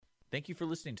Thank you for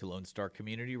listening to Lone Star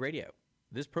Community Radio.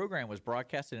 This program was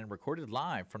broadcasted and recorded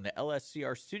live from the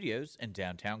LSCR studios in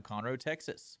downtown Conroe,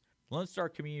 Texas. Lone Star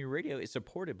Community Radio is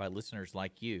supported by listeners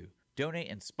like you. Donate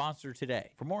and sponsor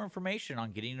today. For more information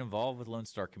on getting involved with Lone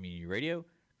Star Community Radio,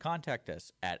 contact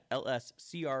us at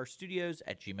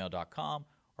lscrstudios@gmail.com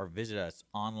or visit us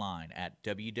online at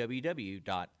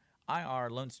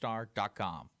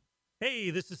www.irlonestar.com.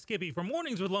 Hey, this is Skippy from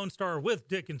Mornings with Lone Star with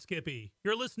Dick and Skippy.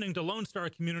 You're listening to Lone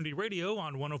Star Community Radio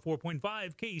on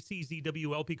 104.5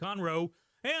 KCZWLP Conroe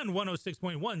and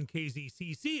 106.1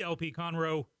 KZCCLP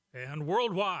Conroe and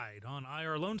worldwide on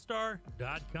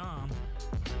irlonestar.com.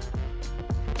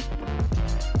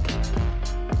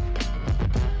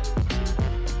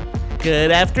 Good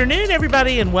afternoon,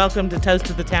 everybody, and welcome to Toast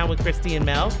of the Town with Christy and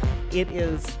Mel. It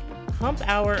is Hump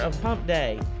Hour of Hump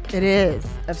Day. It is,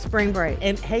 of spring break.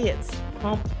 And hey, it's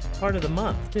Hump part of the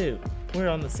month, too. We're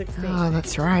on the 16th. Oh,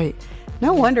 that's right.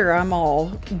 No wonder I'm all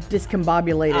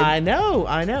discombobulated. I know.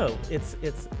 It's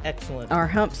excellent. Our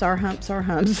humps. But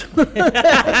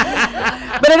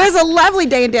it is a lovely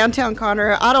day in downtown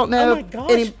Conroe. I don't know if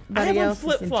anybody else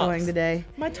is enjoying the day.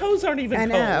 My toes aren't even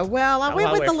cold. I know. Well, I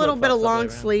went with a little bit of long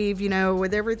around. sleeve,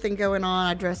 with everything going on.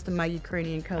 I dressed in my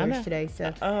Ukrainian colors today.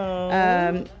 So,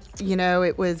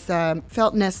 it was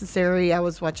felt necessary. I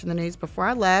was watching the news before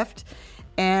I left,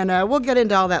 and we'll get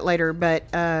into all that later. But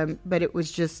it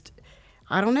was just,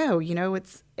 I don't know.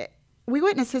 We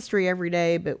witness history every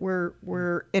day, but we're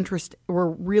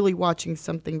really watching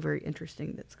something very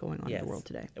interesting that's going on in the world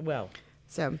today. Well,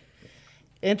 so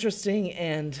interesting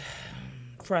and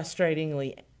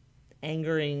frustratingly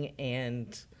angering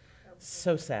and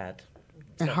so sad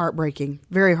and heartbreaking,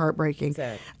 very heartbreaking.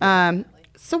 Sad.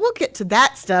 So we'll get to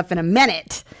that stuff in a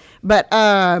minute, but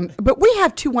we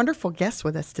have two wonderful guests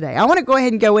with us today. I want to go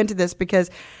ahead and go into this because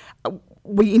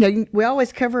we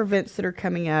always cover events that are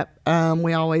coming up.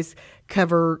 We always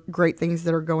cover great things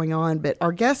that are going on, but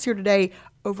our guests here today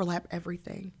overlap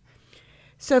everything.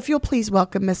 So if you'll please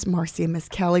welcome Miss Marcy and Miss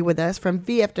Kelly with us from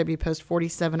VFW Post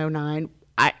 4709.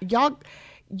 Y'all,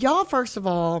 first of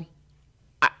all,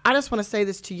 I just want to say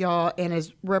this to y'all and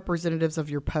as representatives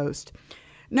of your post.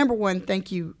 Number one,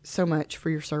 thank you so much for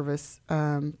your service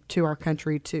to our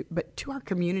country, to our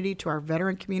community, to our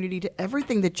veteran community, to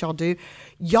everything that y'all do.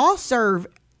 Y'all serve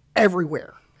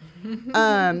everywhere.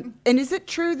 And is it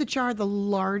true that y'all are the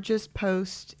largest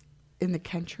post in the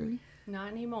country? Not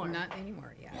anymore.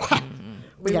 Yeah.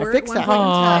 We gotta fix that.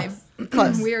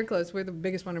 Close. We are close. We're the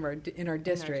biggest one in our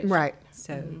district. Right.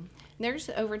 So there's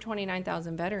over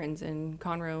 29,000 veterans in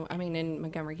in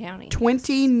Montgomery County.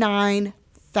 29,000.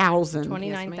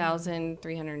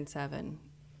 29,307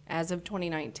 as of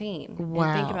 2019. Wow.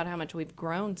 And think about how much we've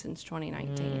grown since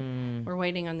 2019. We're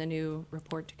waiting on the new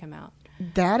report to come out.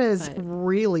 That is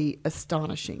really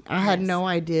astonishing. I had no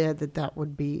idea that the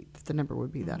number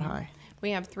would be that high.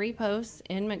 We have 3 posts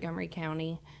in Montgomery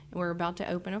County, and we're about to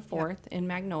open a 4th in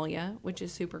Magnolia, which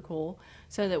is super cool,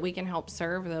 so that we can help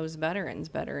serve those veterans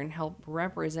better and help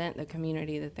represent the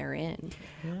community that they're in.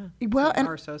 Yeah. Well, and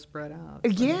are so spread out.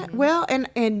 Yeah. Well, and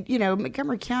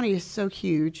Montgomery County is so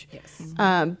huge. Yes.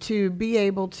 To be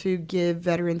able to give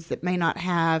veterans that may not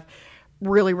have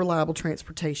really reliable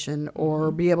transportation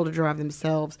or be able to drive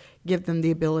themselves, give them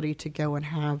the ability to go and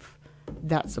have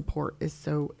that support is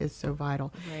so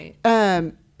vital. Right.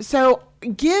 So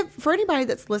for anybody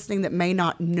that's listening that may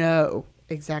not know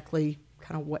exactly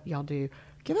kind of what y'all do,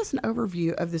 give us an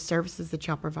overview of the services that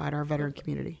y'all provide our veteran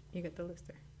community. You got the list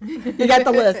there. You got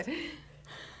the list.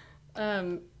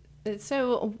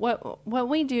 So what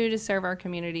we do to serve our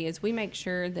community is we make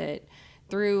sure that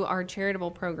through our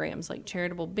charitable programs like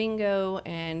charitable bingo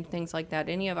and things like that,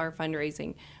 any of our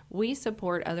fundraising, we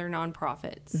support other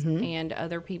nonprofits and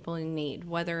other people in need.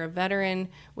 Whether a veteran,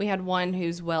 we had one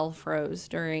whose well froze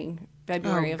during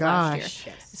February of last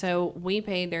year. Yes. So we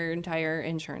paid their entire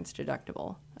insurance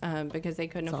deductible because they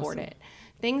couldn't afford it.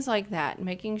 Things like that,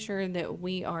 making sure that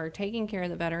we are taking care of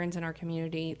the veterans in our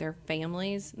community, their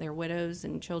families, their widows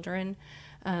and children.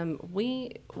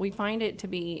 We find it to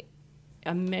be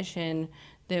a mission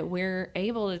that we're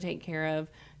able to take care of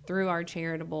through our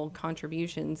charitable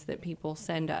contributions that people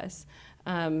send us.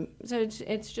 So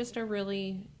it's just a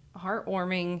really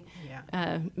heartwarming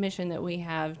mission that we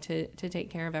have to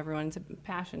take care of everyone. It's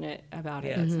passionate about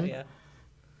it. Yeah, yeah.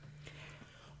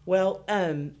 Well,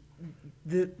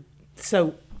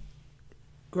 so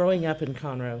growing up in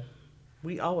Conroe,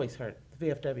 we always heard the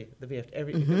VFW. If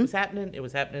it was happening, it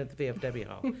was happening at the VFW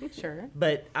hall. Sure.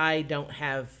 But I don't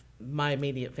have, my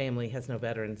immediate family has no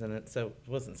veterans in it, so it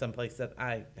wasn't someplace that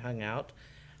I hung out.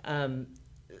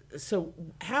 So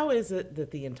how is it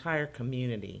that the entire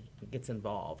community gets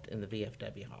involved in the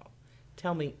VFW Hall?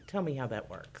 Tell me how that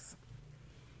works.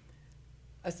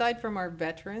 Aside from our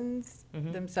veterans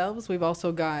themselves, we've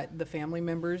also got the family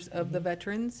members of the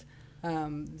veterans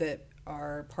that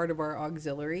are part of our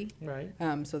auxiliary. Right.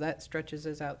 So that stretches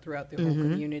us out throughout the whole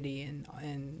community,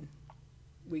 and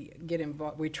we get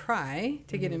involved. We try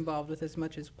to get involved with as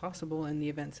much as possible in the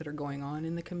events that are going on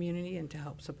in the community, and to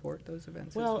help support those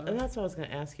events. Well, as well. and that's what I was going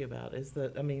to ask you about, is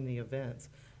the events,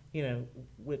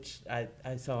 which I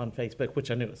saw on Facebook,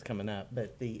 which I knew was coming up,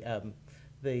 but the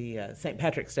St.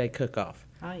 Patrick's Day cook-off.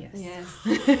 Ah, yes.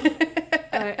 Yes.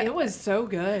 It was so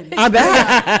good. I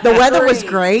bet. The weather was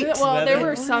great. Well, there It were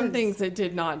was. some things that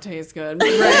did not taste good.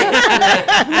 There's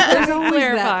always that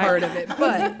Clarify. part of it,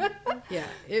 but yeah,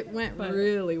 it went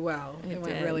really well. It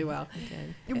went did. really well.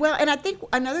 Well, and I think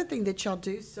another thing that y'all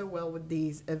do so well with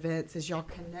these events is y'all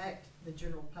connect the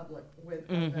general public with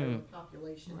the veteran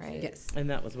population. Right. too. Yes. And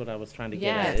that was what I was trying to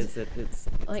get at, Yes. is that it's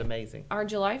Like, amazing. Our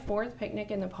July 4th picnic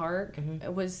in the park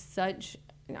was such,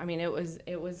 I mean, it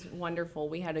was wonderful.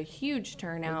 We had a huge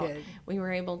turnout. did. We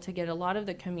were able to get a lot of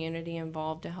the community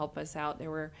involved to help us out.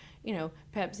 There were,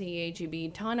 Pepsi,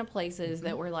 HEB, ton of places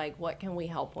that were like, what can we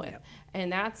help with? Yep.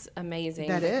 And that's amazing.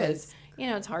 That because, is.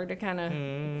 it's hard to kind of,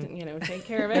 take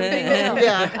care of everything else.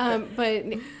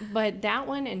 Yeah. But that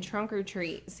one and Trunk or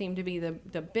Treat seem to be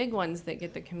the big ones that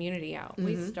get the community out.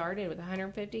 We started with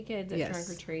 150 kids at Yes. Trunk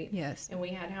or Treat. Yes. And we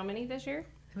had how many this year?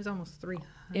 It was almost 300.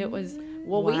 It was we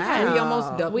Wow. had We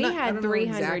almost doubled. we I had don't know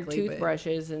 300 exactly, but-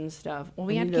 toothbrushes and stuff. Well,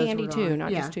 we And had those candy were too, gone.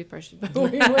 not Yeah. just toothbrushes. But we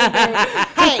went there.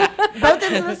 Hey, both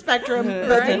ends of the spectrum,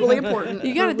 both equally important.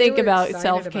 You got to But we think were about excited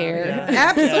self care. about it.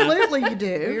 Absolutely, you We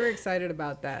do. were excited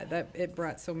about that. That it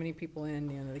brought so many people in,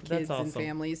 the That's kids and awesome.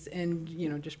 families, and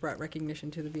just brought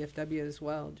recognition to the VFW as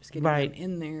well. Just getting Right. them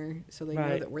in there so they know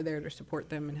Right. that we're there to support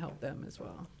them and help them as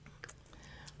well.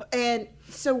 And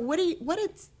so, what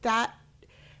is that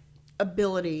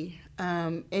ability?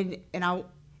 And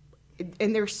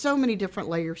there's so many different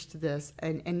layers to this.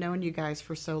 And knowing you guys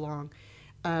for so long,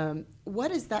 what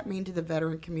does that mean to the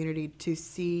veteran community to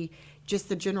see just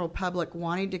the general public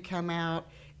wanting to come out,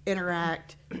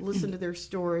 interact, listen to their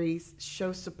stories,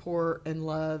 show support and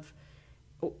love?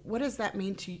 What does that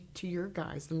mean to your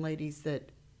guys and ladies that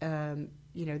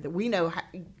that we know?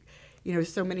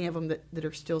 So many of them that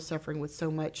are still suffering with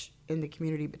so much in the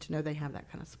community, but to know they have that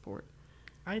kind of support.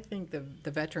 I think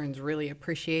the veterans really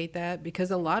appreciate that, because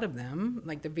a lot of them,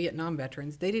 like the Vietnam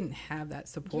veterans, they didn't have that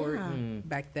support Yeah.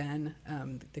 back then.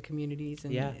 The communities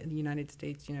in Yeah. the United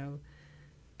States,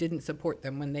 didn't support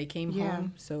them when they came Yeah.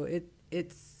 home. So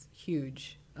it's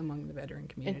huge among the veteran And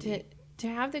community. to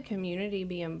have the community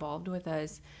be involved with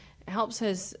us helps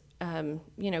us.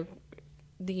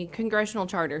 The congressional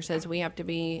charter says we have to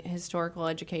be historical,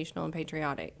 educational, and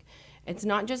patriotic. It's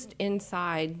not just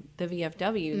inside the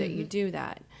VFW that you do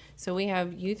that. So we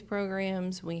have youth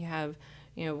programs, we have,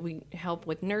 we help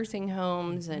with nursing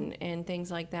homes and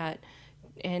things like that.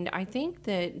 And I think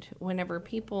that whenever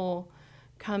people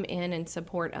come in and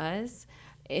support us,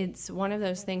 it's one of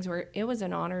those things where it was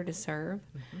an honor to serve.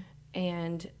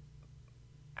 And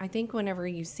I think whenever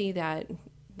you see that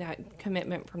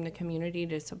commitment from the community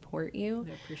to support you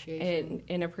The appreciation.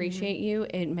 and appreciate you,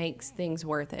 it makes things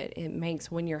worth it. It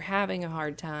makes, when you're having a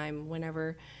hard time,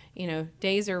 whenever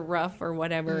days are rough or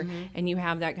whatever, and you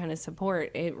have that kind of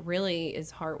support, it really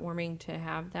is heartwarming to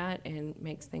have that, and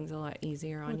makes things a lot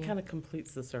easier on It you. kind of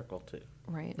completes the circle, too.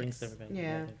 Right. Brings everybody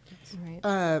Yeah. together.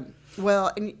 Right.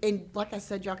 Well, and like I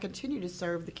said, y'all continue to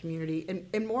serve the community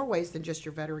in more ways than just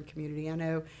your veteran community. I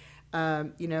know,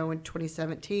 in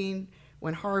 2017,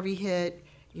 when Harvey hit,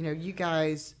 you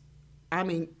guys, I'm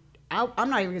not even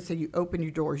going to say you opened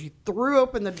your doors. You threw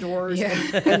open the doors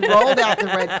and rolled out the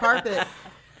red carpet.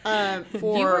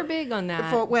 For, You were big on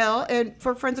that. And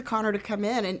for Friends of Connor to come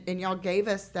in, and y'all gave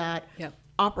us that Yep.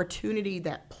 opportunity,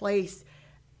 that place,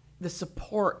 the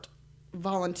support,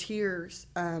 volunteers,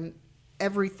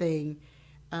 everything.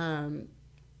 And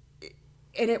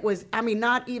it was,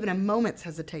 not even a moment's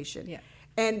hesitation. Yeah.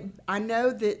 And I know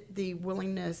that the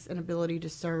willingness and ability to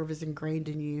serve is ingrained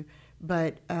in you,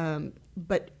 but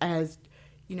as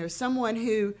someone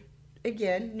who,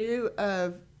 again, knew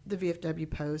of the VFW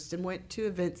Post and went to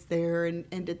events there and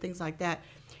did things like that,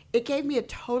 it gave me a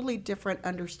totally different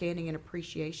understanding and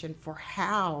appreciation for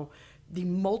how the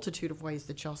multitude of ways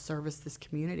that y'all service this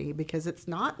community, because it's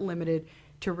not limited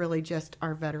to really just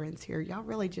our veterans here. Y'all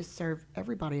really just serve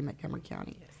everybody in Montgomery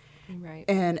County. Right.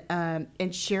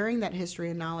 And sharing that history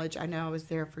and knowledge. I know I was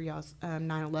there for y'all's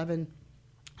 9/11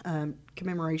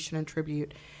 commemoration and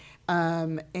tribute,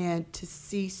 and to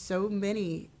see so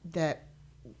many that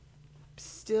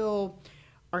still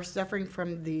are suffering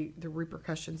from the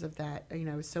repercussions of that.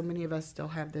 So many of us still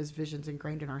have those visions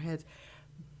ingrained in our heads,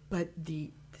 but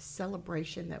the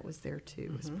celebration that was there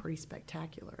too was pretty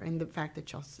spectacular. And the fact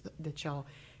that y'all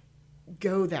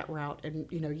go that route, and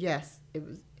yes, it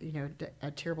was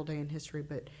a terrible day in history,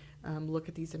 but look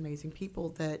at these amazing people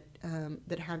that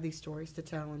have these stories to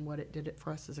tell and what it did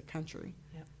for us as a country.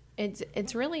 Yep.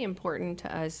 It's really important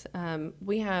to us.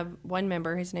 We have one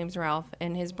member, his name's Ralph,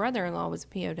 and his brother-in-law was a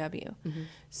POW.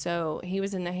 So he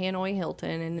was in the Hanoi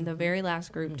Hilton and in the very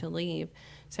last group to leave.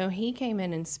 So he came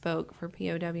in and spoke for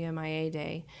POW MIA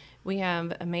Day. We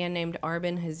have a man named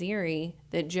Arben Haziri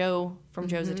that Joe from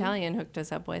Joe's Italian hooked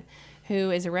us up with,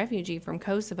 who is a refugee from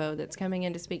Kosovo that's coming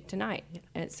in to speak tonight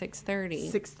at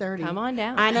 6:30. 6:30. Come on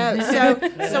down. I know.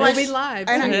 So We'll be live,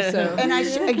 too, and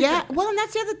so. yeah. Well, and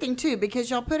that's the other thing too,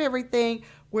 because y'all put everything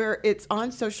where it's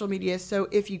on social media. So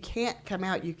if you can't come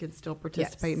out, you can still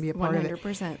participate and be a part of it.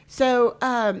 100%. So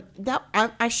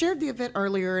I shared the event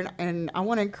earlier, and I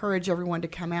want to encourage everyone to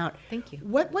come out. Thank you.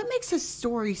 What makes this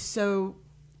story so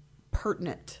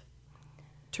pertinent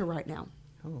to right now?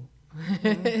 Oh.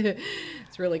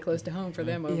 It's really close to home for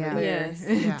them over Yeah. there. Yes.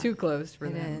 Yeah. Too close for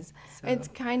It them. is. So. It's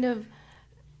kind of,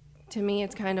 to me,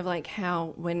 it's kind of like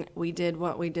how when we did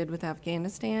what we did with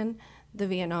Afghanistan, the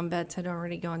Vietnam vets had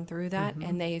already gone through that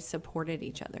and they supported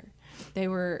each other.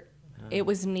 It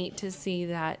was neat to see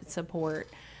that support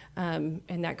and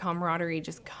that camaraderie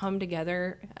just come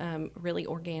together really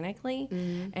organically.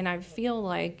 And I feel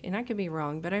like, and I could be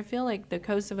wrong, but I feel like the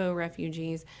Kosovo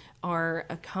refugees are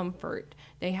a comfort.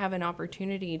 They have an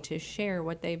opportunity to share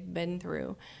what they've been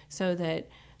through so that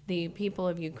the people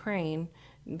of Ukraine,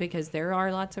 because there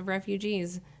are lots of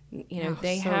refugees,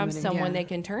 they so have many, someone yeah. they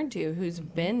can turn to who's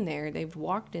been there. They've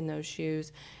walked in those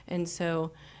shoes. And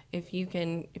so if you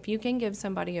can give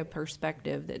somebody a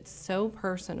perspective that's so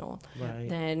personal, Right.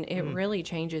 then it really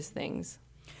changes things.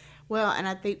 Well, and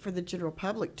I think for the general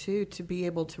public too, to be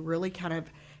able to really kind of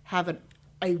have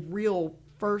a real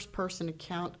first-person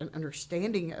account and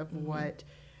understanding of what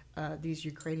these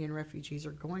Ukrainian refugees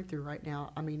are going through right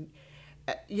now. I mean,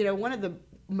 one of the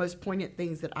most poignant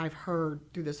things that I've heard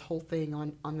through this whole thing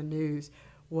on the news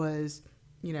was,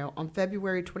 on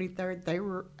February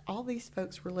 23rd, all these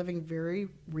folks were living very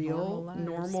real, Normal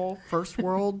normal first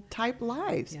world type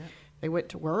lives. Yeah. They went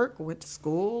to work, went to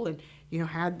school, and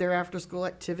had their after-school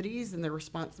activities and their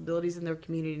responsibilities in their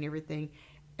community and everything.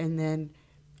 And then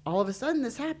all of a sudden,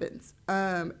 this happens.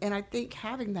 And I think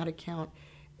having that account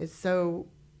is so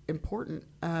important.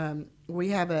 We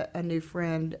have a new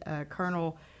friend,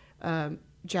 Colonel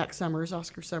Jack Summers,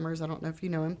 Oscar Summers. I don't know if you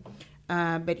know him,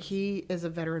 but he is a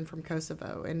veteran from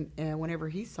Kosovo. And whenever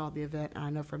he saw the event,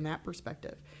 I know from that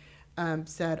perspective,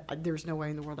 said there's no way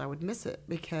in the world I would miss it,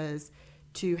 because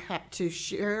to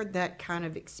share that kind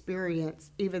of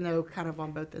experience, even though kind of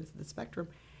on both ends of the spectrum,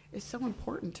 is so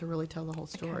important to really tell the whole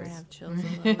I story. have chills a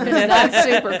little bit. That's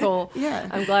super cool. Yeah.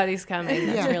 I'm glad he's coming.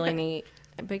 That's Yeah. really neat.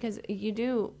 Because you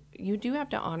do have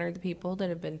to honor the people that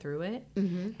have been through it,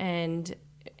 and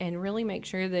really make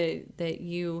sure that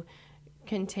you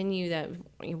continue that.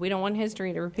 We don't want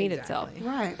history to repeat itself.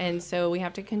 Right. And so we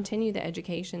have to continue the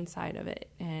education side of it.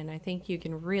 And I think you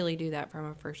can really do that from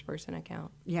a first-person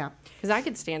account. Yeah. Because I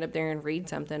could stand up there and read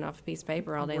something off a piece of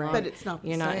paper all day long. But it's not the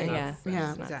You're not. same. Yeah. Yeah. it's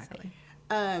not the Exactly.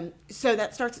 same. So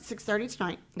that starts at 6:30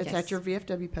 tonight. It's Yes. at your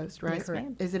VFW post, right? Yes,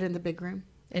 ma'am. Is it in the big room?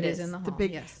 It is in the hall. The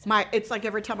big. Yes. It's like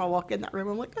every time I walk in that room,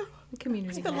 I'm like, oh, I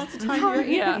Community spent hall. lots of time here.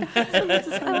 Yeah. Spent lots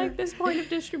of time I here. like this point of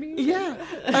distribution. Yeah.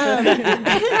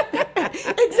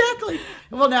 Exactly.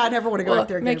 Well, no, I never want to go Well, up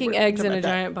there. and making get eggs in a about that.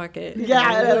 giant bucket. Yeah,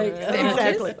 I know. Like,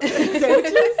 Exactly.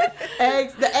 Sandwiches,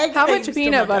 eggs. The eggs. How thing much is still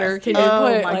peanut my butter best. can you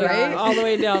Oh, put my like, God. all the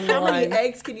way down the How many line?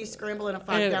 eggs can you scramble in a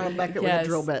 5-gallon bucket with a Yes.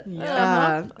 drill bit?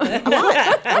 Yeah.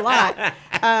 A lot.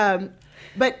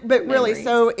 But really, Memories.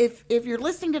 so if you're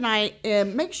listening tonight,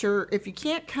 make sure, if you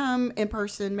can't come in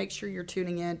person, make sure you're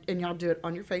tuning in, and y'all do it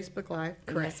on your Facebook Live.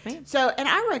 Yes, ma'am. So, and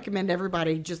I recommend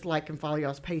everybody just like and follow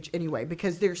y'all's page anyway,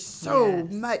 because there's so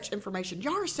Yes. much information.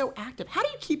 Y'all are so active. How do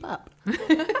you keep up?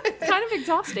 Kind of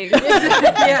exhausting. It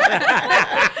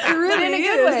really in a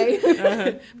is. good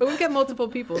way. But we've got multiple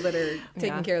people that are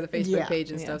taking Yeah. care of the Facebook Yeah.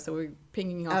 page and Yeah. stuff, so we're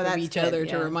pinging Oh, off of that's each good, other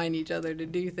to yeah. remind each other to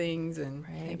do things and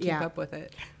keep Yeah. up with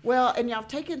it. Well, and y'all have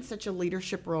taken such a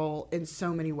leadership role in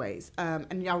so many ways.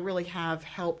 And y'all really have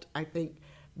helped, I think,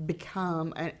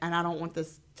 become, and I don't want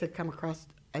this to come across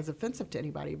as offensive to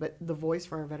anybody, but the voice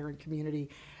for our veteran community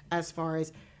as far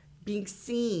as being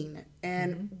seen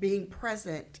and being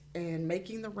present and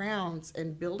making the rounds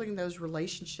and building those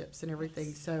relationships and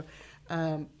everything. So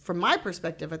from my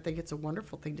perspective, I think it's a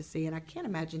wonderful thing to see, and I can't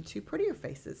imagine two prettier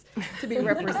faces to be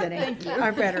representing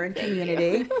our veteran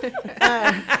community.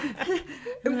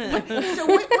 So,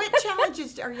 what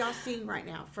challenges are y'all seeing right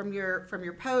now from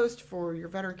your post for your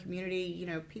veteran community?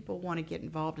 People want to get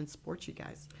involved and support you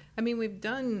guys. I mean, we've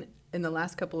done in the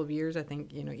last couple of years, I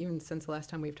think, even since the last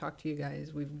time we've talked to you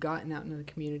guys, we've gotten out into the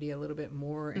community a little bit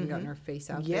more and gotten our face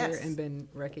out there and been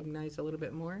recognized a little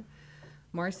bit more.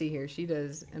 Marcy here, she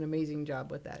does an amazing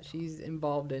job with that. She's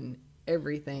involved in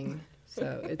everything.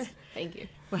 So it's Thank you.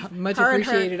 much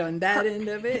appreciated on that end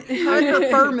of it. Her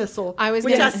fur missile,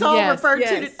 which I saw referred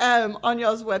yes. to on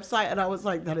y'all's website, and I was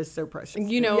like, that is so precious.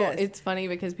 Yes. It's funny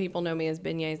because people know me as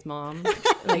Benye's mom.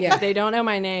 If they don't know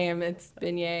my name, it's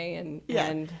Benye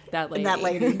and that lady. And that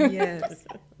lady. Yes.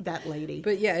 That lady.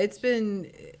 But yeah, it's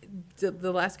been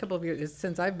the last couple of years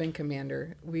since I've been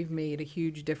commander, we've made a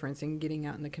huge difference in getting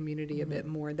out in the community a bit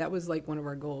more. That was like one of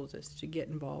our goals, is to get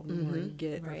involved more,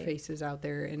 get our faces out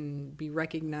there and be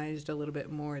recognized a little bit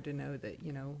more, to know that,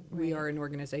 we are an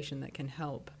organization that can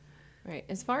help. Right.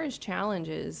 As far as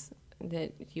challenges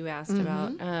that you asked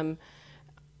about,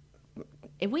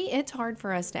 it's hard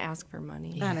for us to ask for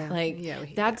money. I know.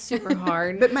 That's super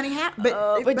hard. But money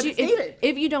but it's needed.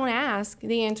 If you don't ask,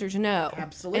 the answer is no.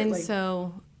 Absolutely. And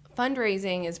so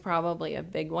fundraising is probably a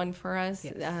big one for us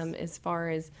as far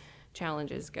as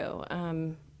challenges go.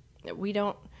 We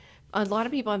don't. A lot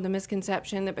of people have the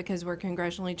misconception that because we're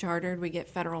congressionally chartered, we get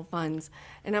federal funds,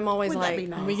 and I'm always Wouldn't that like, be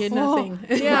nice? We get nothing.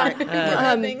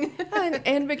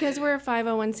 and because we're a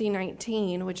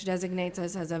 501c19, which designates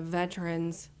us as a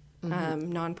veterans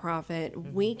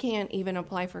nonprofit, we can't even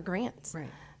apply for grants, Right.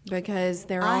 because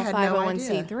they're I all had no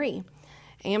 501c3.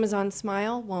 Amazon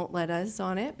Smile won't let us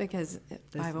on it because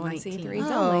 501c3s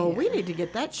Oh, only. we need to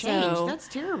get that changed. So- That's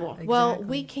terrible. Well,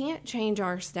 we can't change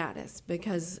our status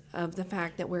because of the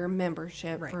fact that we're a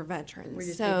membership for veterans. We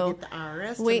just so need to get the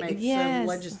IRS to we- make some yes.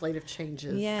 legislative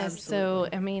changes. Yes. So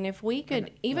I mean, if we could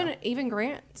even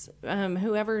grants,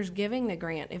 whoever's giving the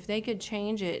grant, if they could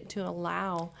change it to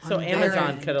allow So On their Amazon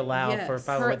end. could allow for Yes.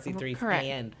 501c3s Correct.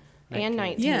 and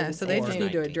 19. Yeah, so they Or just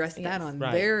need to 19. address that Yes. on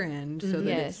Right. their end, so that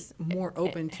Yes. it's more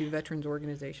open to veterans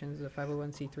organizations, the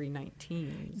 501c3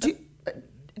 19.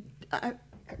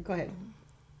 Go ahead.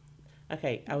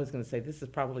 Okay, I was going to say this is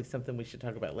probably something we should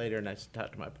talk about later, and I should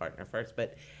talk to my partner first.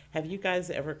 But have you guys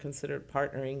ever considered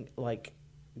partnering like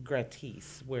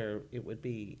gratis, where it would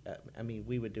be?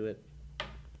 We would do it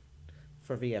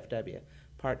for VFW,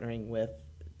 partnering with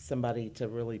somebody to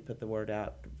really put the word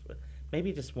out.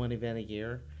 Maybe just one event a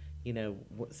year,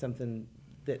 something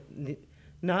that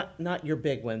not your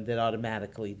big one that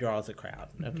automatically draws a crowd,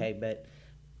 okay, but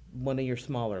one of your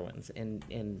smaller ones,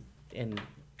 and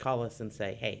call us and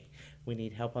say, hey, we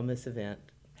need help on this event.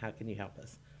 How can you help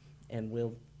us? And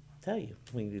we'll tell you,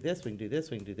 we can do this, we can do this,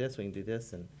 we can do this, we can do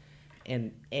this, and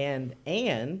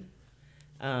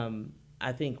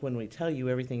I think when we tell you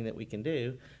everything that we can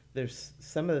do, there's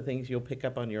some of the things you'll pick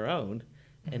up on your own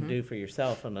and do for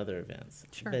yourself on other events.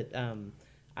 Sure. But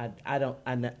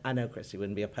I know Christy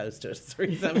wouldn't be opposed to us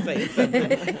saying something,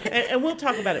 and we'll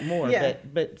talk about it more. Yeah.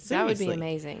 But That would seriously, be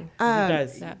amazing. you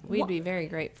guys. We'd be very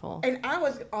grateful. And I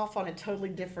was off on a totally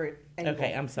different angle.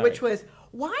 Okay, I'm sorry. Which was,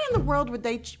 why in the world would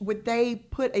they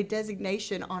put a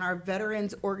designation on our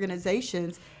veterans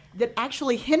organizations that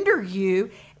actually hinder you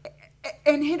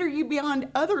and hinder you beyond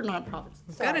other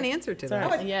nonprofits? Got an answer to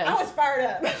that. I was fired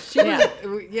up.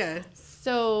 Yeah.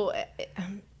 So,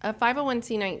 a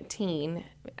 501c19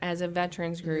 as a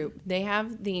veterans group, they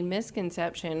have the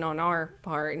misconception on our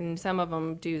part, and some of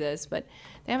them do this, but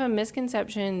they have a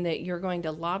misconception that you're going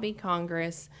to lobby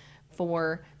Congress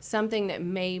for something that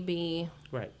may be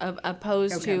Right.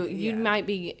 opposed to, you might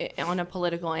be on a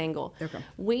political angle.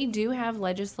 We do have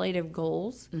legislative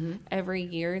goals every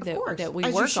year course, that we as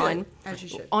you work should, on. as you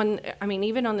should.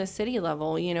 Even on the city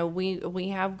level, we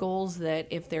have goals that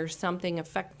if there's something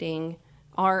affecting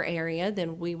our area,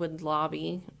 then we would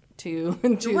lobby to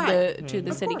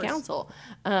the city course. council.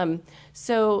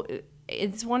 So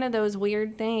it's one of those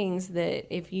weird things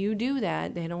that if you do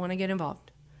that, they don't want to get involved.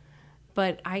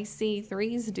 But I see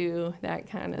threes do that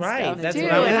kind of Right, stuff that's too,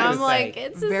 what I was and gonna I'm say. like,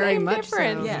 it's the Very same much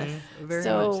difference. so. Yes. Very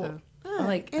So, much so.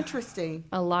 like Interesting.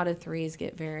 a lot of threes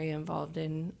get very involved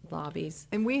in lobbies.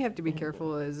 And we have to be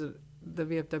careful as the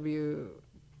VFW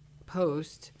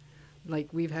post.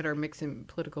 Like, we've had our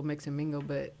political mix and mingle,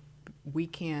 but we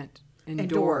can't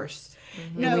endorse.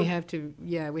 No. And we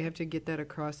have to get that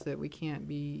across, that we can't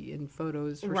be in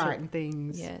photos for Right. certain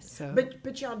things. Yes. So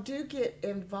But y'all do get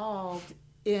involved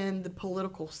in the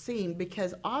political scene?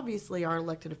 Because obviously our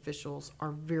elected officials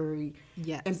are very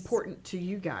Yes. important to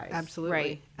you guys. Absolutely.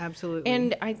 Right. Absolutely.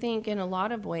 And I think in a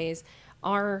lot of ways,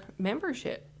 our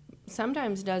membership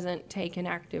sometimes doesn't take an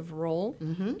active role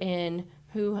in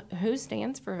who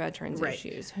stands for veterans Right.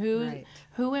 issues. Right.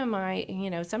 Who am I?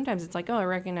 Sometimes it's like, oh, I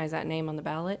recognize that name on the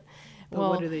ballot. But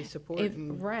what do they support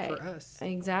right, for us?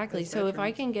 Exactly. as So if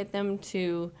I veterans? can get them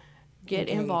to get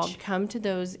involved, come to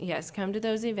those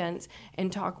events and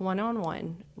talk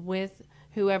one-on-one with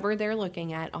whoever they're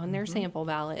looking at on their sample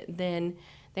ballot, then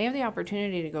they have the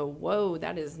opportunity to go, whoa,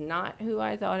 that is not who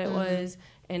I thought it was,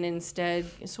 and instead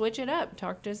switch it up,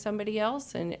 talk to somebody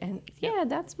else, and yeah,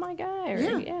 that's my guy,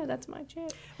 or yeah, that's my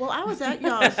chick. Well, I was at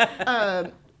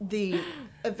y'all's the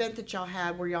event that y'all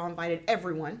had where y'all invited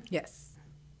everyone, Yes.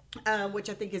 which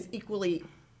I think is equally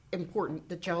important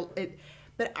that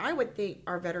but I would think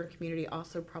our veteran community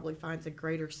also probably finds a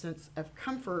greater sense of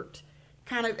comfort.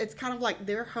 It's kind of like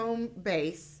their home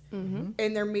base, and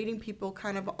they're meeting people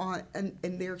kind of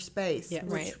in their space, Yes.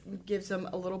 which gives them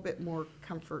a little bit more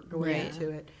comfort going Right. into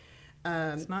it.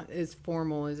 It's not as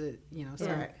formal as it, some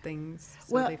Right. things,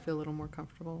 so Well- they feel a little more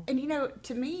comfortable. And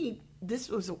to me, this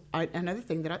was another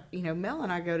thing that Mel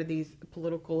and I go to these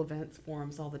political events,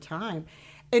 forums all the time,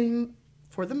 and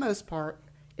for the most part,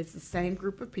 it's the same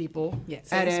group of people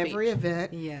Yes. at Same every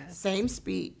event. Yes. Same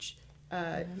speech,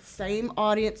 same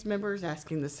audience members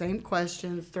asking the same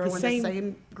questions, throwing the same-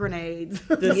 same grenades.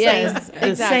 Yes, The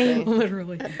exactly.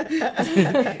 Literally.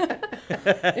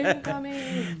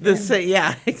 Incoming.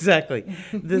 Yeah, exactly.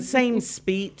 The same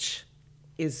speech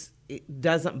it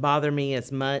doesn't bother me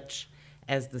as much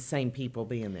as the same people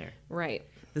being there. Right.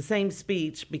 The same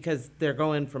speech because they're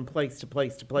going from place to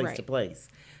place to place to Right. place.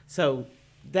 So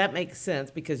that makes sense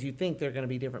because you think they're going to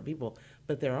be different people,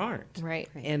 but there aren't. Right.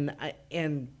 And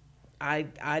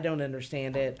I don't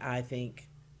understand it. I think,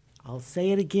 I'll say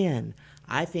it again.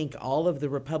 I think all of the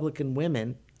Republican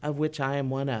women, of which I am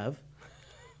one of,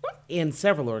 in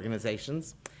several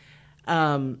organizations,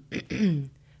 I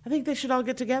think they should all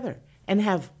get together and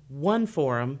have one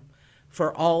forum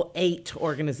for all 8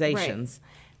 organizations,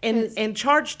 and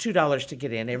charge $2 to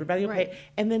get in. Everybody will Right. pay,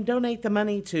 and then donate the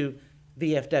money to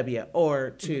VFW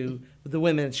or to the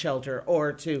women's shelter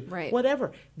or to Right.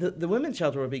 whatever. The women's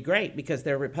shelter would be great because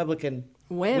they're Republican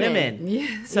Women.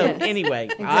 Yes. So Yes. anyway,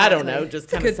 I don't know, just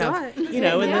kind of good sounds, thought. and then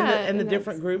Yeah, and the and that's-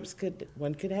 different groups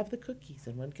one could have the cookies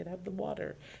and one could have the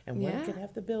water and one Yeah. could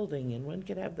have the building and one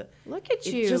could have the. Look at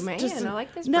It you, just- man. just- I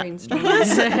like this no, brainstorm.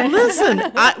 Listen.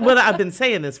 I've been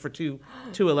saying this for two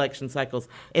election cycles.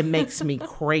 It makes me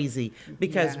crazy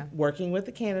because Yeah. working with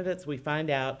the candidates, we find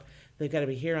out they've got to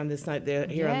be here on this night, they're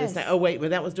here on this Yes. night. Oh wait, but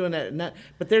that was doing that.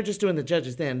 But they're just doing the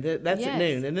judges then. That's at Yes.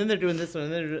 noon, and then they're doing this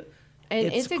one. And they're, And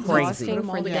it's crazy. exhausting Put 'em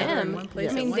all for together in them. one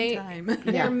place I mean, at one time.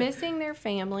 they're missing their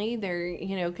family. They're,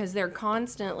 because they're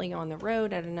constantly on the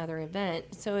road at another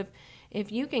event. So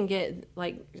if you can get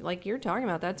like you're talking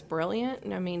about, that's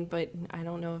brilliant. I mean, but I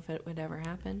don't know if it would ever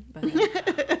happen. But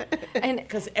and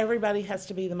Because everybody has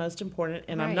to be the most important,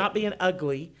 and I'm Right. not being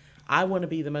ugly. I want to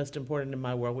be the most important in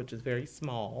my world, which is very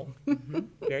small,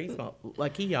 very small.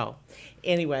 Lucky y'all.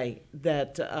 Anyway,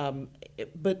 but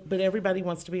everybody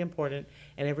wants to be important,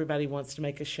 and everybody wants to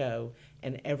make a show,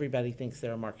 and everybody thinks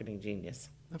they're a marketing genius.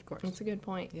 Of course. that's a good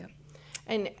point. Yeah.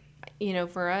 And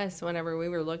for us, whenever we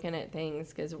were looking at things,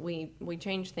 because we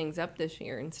changed things up this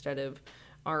year instead of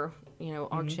our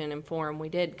auction and forum, we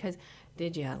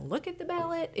did you look at the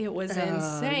ballot? It was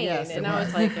insane. yes, And it I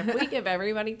was like, if we give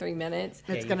everybody 3 minutes,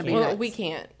 It's you going to be can't. well, nuts. we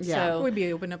can't. Yeah. So We'd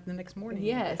be open up the next morning.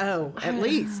 yes. Oh, at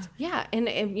least. Yeah, and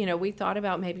we thought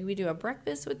about maybe we do a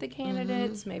breakfast with the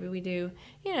candidates, maybe we do,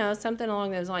 something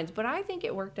along those lines. But I think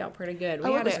it worked out pretty good.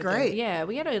 Oh, it was great. Yeah,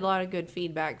 we had a lot of good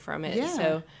feedback from it. Yeah.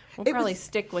 So we'll It probably was-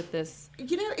 stick with this.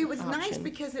 It was nice option.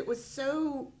 because it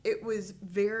was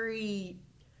very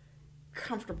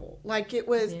comfortable. Like it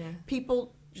was, Yeah.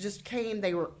 people just came,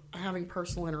 they were having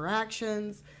personal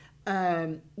interactions,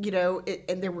 and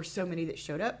there were so many that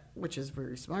showed up, which is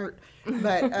very smart.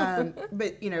 But,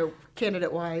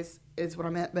 candidate wise is what I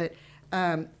meant.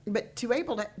 But to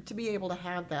be able to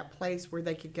have that place where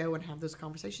they could go and have those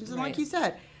conversations. And like Right. you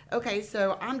said, okay,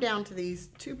 so I'm down to these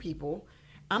 2 people.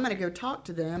 I'm going to go talk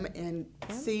to them and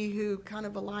see who kind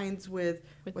of aligns with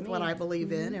what me. I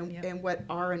believe in Yep. and what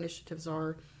our initiatives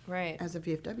are Right. as a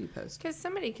VFW post. Because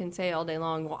somebody can say all day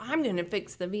long, well, I'm going to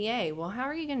fix the VA. Well, how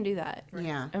are you going to do that?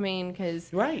 Yeah. I mean,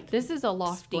 because Right. this is a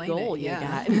lofty Explain it, goal you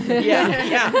yeah. got.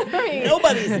 Yeah.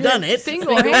 Nobody's done it.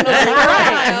 Single-handedly.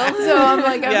 Right. So I'm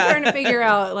like, I'm Yeah. trying to figure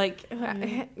out,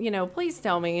 please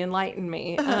tell me, enlighten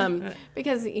me.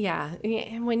 Because,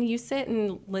 when you sit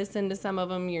and listen to some of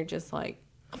them, you're just like,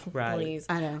 Right. please.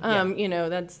 I know. You know,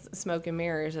 that's smoke and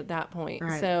mirrors at that point.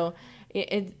 Right. So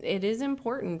it is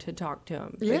important to talk to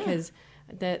them Yeah. because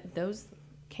those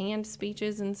canned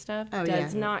speeches and stuff Oh,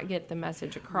 does yeah. not get the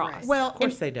message across. Right. Well, Of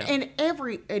course and, they don't. And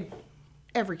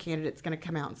every candidate's going to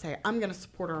come out and say, "I'm going to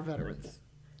support our veterans,"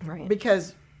 Right.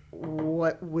 because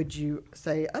what would you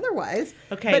say otherwise?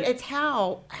 Okay. But it's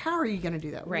how are you going to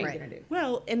do that? What are Right. you going to do?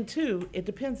 Well, and two, it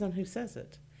depends on who says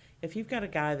it. If you've got a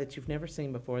guy that you've never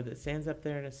seen before that stands up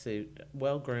there in a suit,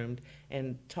 well groomed,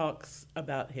 and talks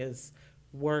about his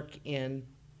work in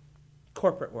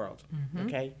corporate world,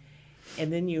 okay,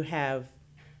 and then you have,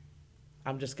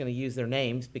 I'm just going to use their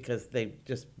names because they've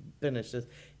just finished this.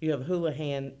 You have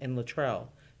Houlihan and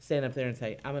Luttrell stand up there and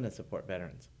say, "I'm going to support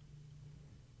veterans."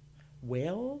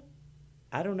 Well,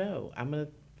 I don't know.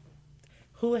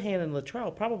 Houlihan and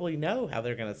Luttrell probably know how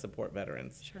they're going to support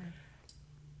veterans. Sure.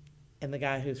 And the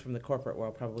guy who's from the corporate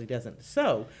world probably doesn't.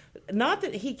 So, not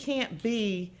that he can't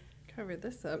be, Cover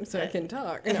this up so I can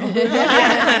talk.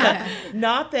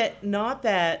 not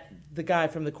that the guy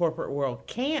from the corporate world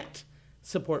can't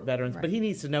support veterans, but Right. he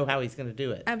needs to know how he's going to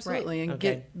do it. Absolutely, and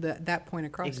Okay. get that point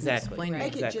across Exactly. and explain Make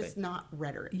it. Exactly. it just not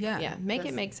rhetoric. Yeah. Yeah, make it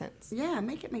That's- make sense. Yeah,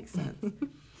 make it make sense.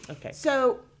 Okay.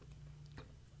 So,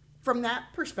 from that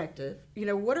perspective, you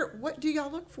know, what do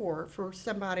y'all look for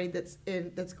somebody that's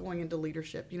going into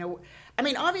leadership? You know, I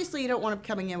mean, obviously you don't want them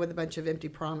coming in with a bunch of empty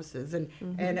promises and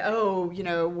oh, you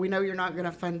know, we know you're not going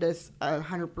to fund us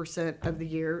 100% of the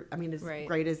year. I mean, as Right.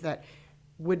 great as that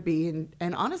would be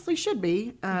and honestly should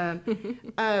be,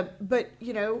 but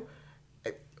you know,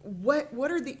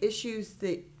 what are the issues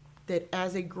that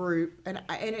as a group and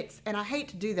I hate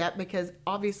to do that because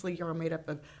obviously you're made up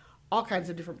of all kinds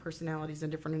of different personalities and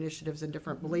different initiatives and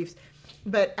different beliefs,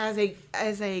 but as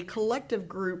a collective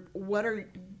group, what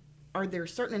are there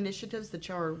certain initiatives that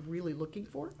y'all are really looking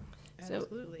for? So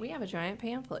Absolutely. we have a giant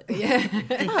pamphlet. Imagine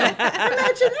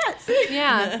that. See?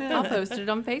 Yeah, I'll post it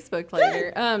on Facebook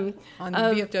later. On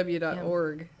Of-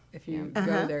 VFW.org, if you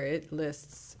go there, it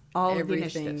lists All of the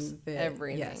everything. initiatives.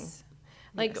 Everything. Yes.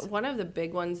 Like one of the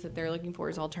big ones that they're looking for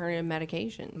is alternative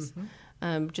medications.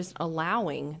 Mm-hmm. Just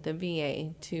allowing the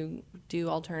VA to do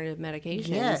alternative medications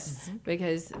Yes.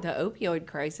 because the opioid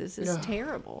crisis is Ugh.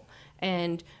 terrible.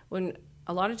 And when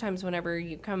a lot of times whenever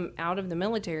you come out of the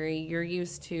military, you're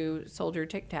used to soldier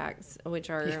Tic Tacs, which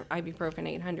are ibuprofen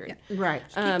 800. Right.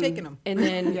 Keep taking 'em. And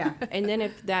then, Yeah. and then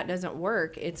if that doesn't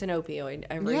work, it's an opioid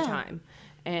every Yeah. time.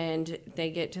 And they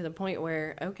get to the point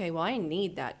where, okay, well, I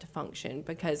need that to function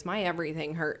because my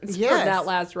everything hurts Yes. from that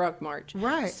last ruck march.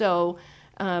 Right. So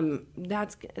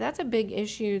that's a big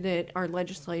issue that our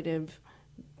legislative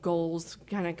goals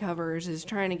kind of covers is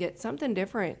trying to get something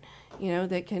different, you know,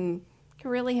 that can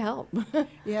really help.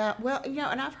 Yeah, well, you know,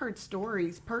 and I've heard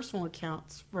stories, personal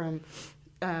accounts from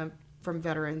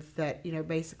veterans that you know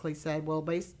basically said, well,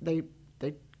 they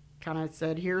kind of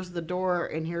said, here's the door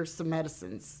and here's some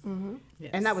medicines,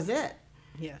 Yes. and that was it.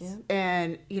 Yes. Yeah.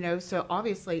 And you know, so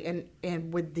obviously,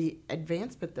 and with the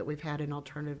advancement that we've had in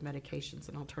alternative medications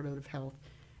and alternative health,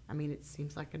 I mean, it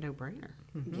seems like a no-brainer.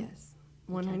 Yes,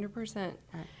 100%.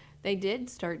 Right. They did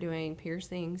start doing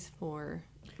piercings for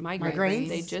migraines. Migraines?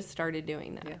 They just started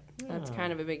doing that. Yeah. That's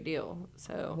kind of a big deal.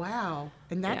 So Wow,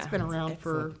 and that's Yeah. been around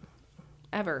for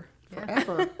ever.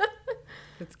 forever.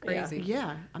 It's crazy.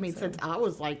 Yeah, I mean, since I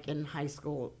was like in high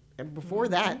school, and before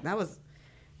that was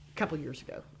a couple years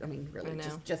ago. I mean, really, I know.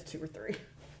 just 2 or 3.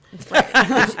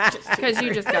 Because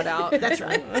you just got out. That's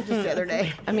right. Just the other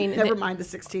day. I mean, never mind the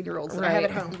 16-year-olds that I have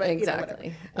at home, but exactly.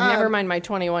 You know, Never mind my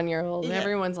 21-year-old. yeah.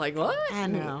 Everyone's like, what? I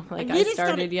know. Like You I just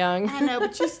started don't- young. I know,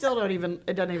 but you still don't even.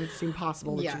 It doesn't even seem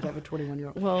possible that Yeah. you'd have a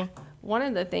 21-year-old. Well, one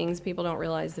of the things people don't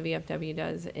realize the VFW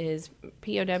does is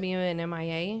POW and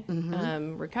MIA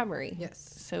recovery. Yes.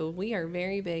 So we are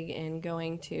very big in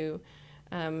going to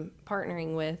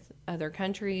partnering with other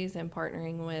countries and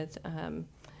partnering with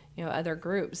other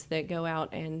groups that go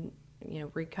out and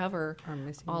recover Our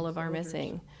missing all of our soldiers.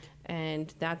 missing.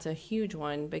 And that's a huge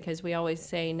one because we always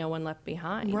say no one left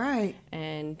behind. Right.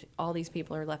 And all these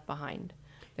people are left behind.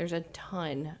 There's a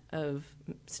ton of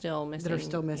still missing. That are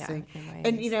still missing. MIAs.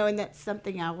 And, you know, and that's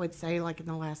something I would say, like in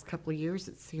the last couple of years,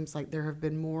 it seems like there have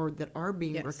been more that are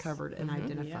being Yes. recovered and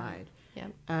identified. Yeah.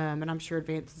 And I'm sure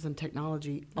advances in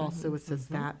technology also assist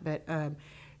that. But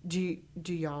do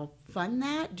y'all fund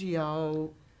that? Do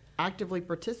y'all actively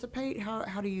participate?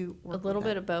 How do you A work little with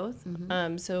bit of both.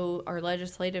 So our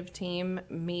legislative team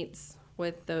meets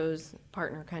with those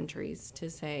partner countries to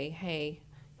say, hey,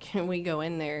 can we go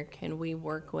in there? Can we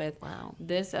work with Wow.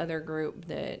 this other group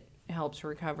that helps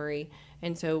recovery?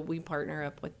 And so we partner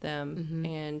up with them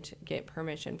and get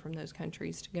permission from those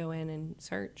countries to go in and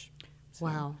search. So,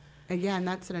 Wow. And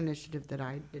that's an initiative that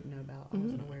I didn't know about. I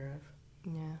wasn't aware of.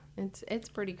 Yeah, it's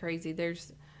pretty crazy.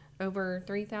 There's over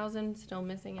 3,000 still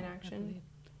missing in action.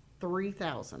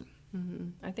 3,000.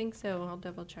 I think so. I'll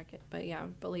double check it, but yeah, I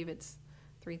believe it's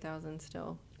 3,000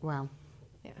 still. Wow.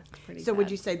 Yeah, it's pretty. So would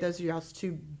sad. you say those are y'all's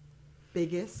two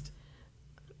biggest?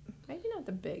 Maybe not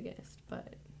the biggest,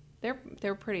 but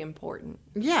they're pretty important.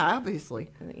 Yeah, obviously.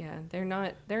 Yeah, they're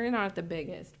not the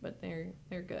biggest, but they're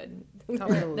good. Top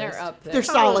of the They're list. up there. They're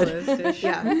solid.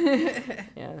 Yeah.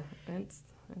 Yeah, it's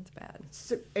bad.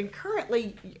 So, and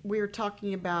currently, we're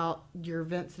talking about your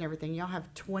events and everything. Y'all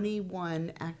have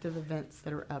 21 active events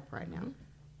that are up right now.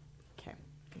 Okay.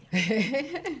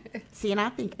 See, and I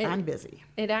think I'm busy.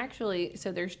 It actually,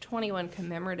 so there's 21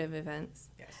 commemorative events.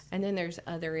 Yes. And then there's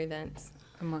other events.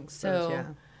 Amongst So, those, yeah.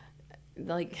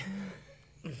 Like,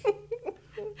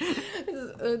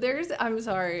 I'm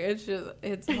sorry, it's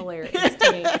hilarious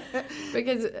to me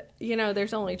because,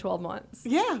 there's only 12 months.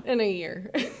 Yeah. In a year.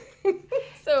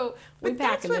 So we But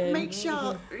pack that's it what in. makes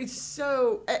y'all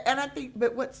so, and I think,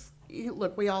 but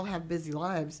look, we all have busy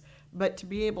lives, but to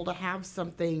be able to have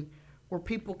something where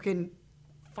people can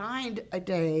find a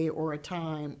day or a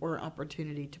time or an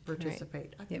opportunity to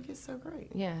participate, I think is so great.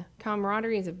 Yeah,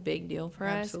 camaraderie is a big deal for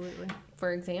us. Absolutely.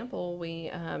 For example,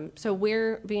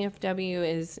 VFW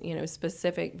is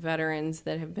specific veterans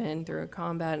that have been through a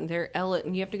combat, and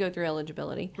you have to go through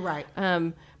eligibility. Right.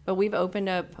 But we've opened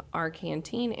up our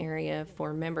canteen area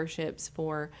for memberships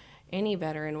for any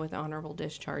veteran with honorable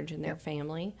discharge in their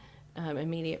family,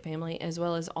 immediate family, as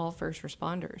well as all first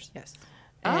responders. Yes.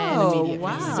 Oh, immediate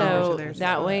wow. family So members, there's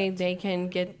that way they can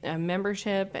get a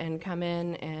membership and come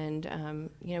in and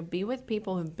be with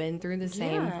people who've been through the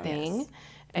same Yes. thing can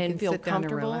and feel sit down and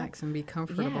comfortable. relax and be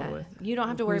comfortable Yeah, with. you don't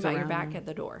have to worry who's about your around back them. at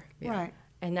the door, Right.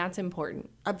 and that's important.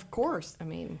 Of course. I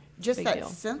mean, Just big that deal.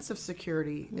 sense of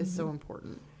security is so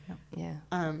important. Yeah.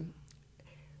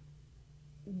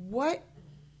 What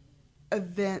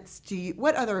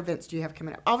what other events do you have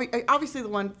coming up? Obviously the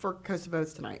one for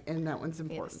Kosovo's tonight, and that one's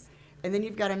important. Yes. And then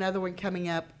you've got another one coming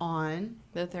up on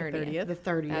The 30th. the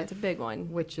 30th. That's a big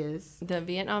one. Which is? The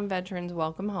Vietnam Veterans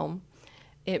Welcome Home.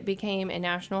 It became a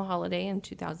national holiday in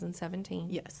 2017.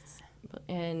 Yes.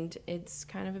 And it's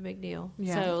kind of a big deal.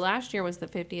 Yeah. So last year was the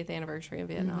 50th anniversary of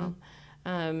Vietnam.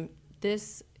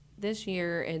 This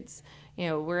year it's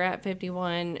we're at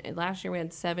 51. Last year we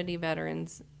had 70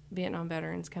 Vietnam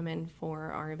veterans come in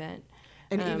for our event.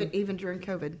 And even during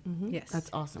COVID. Yes. That's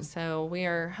awesome. So we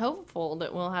are hopeful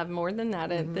that we'll have more than that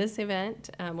at this event.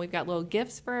 We've got little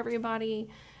gifts for everybody,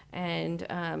 and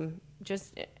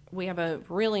we have a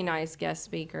really nice guest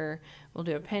speaker. We'll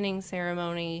do a pinning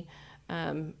ceremony.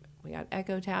 We got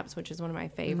Echo Taps, which is one of my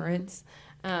favorites.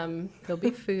 There'll be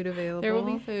food available. There will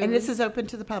be food. And this is open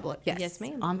to the public? Yes,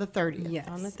 ma'am. On the 30th? Yes.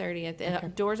 On the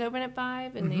 30th. Doors open at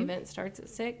 5, and the event starts at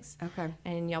 6. Okay.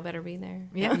 And y'all better be there.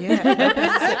 Yeah.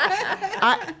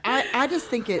 Yeah. I just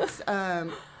think it's,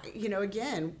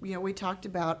 again, we talked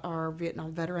about our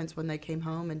Vietnam veterans when they came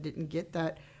home and didn't get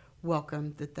that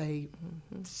welcome that they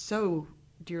so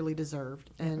dearly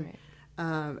deserved. And, Right.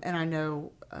 and I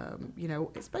know,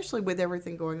 especially with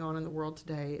everything going on in the world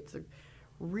today, it's a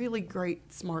really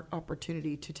great, smart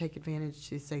opportunity to take advantage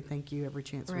to say thank you every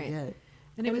chance we Right. get.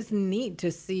 And it was neat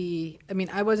to see. I mean,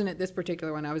 I wasn't at this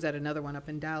particular one. I was at another one up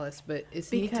in Dallas, but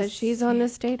it's neat to Because she's see. on the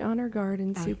State Honor Guard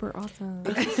and super awesome.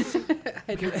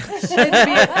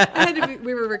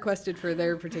 We were requested for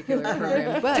their particular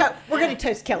program, but We're going to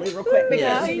toast Kelly real quick.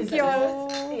 Yeah. thank you.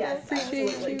 Yes, Appreciate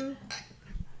absolutely.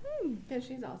 you. Yeah,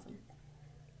 she's awesome.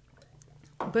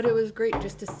 But it was great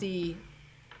just to see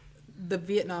the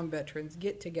Vietnam veterans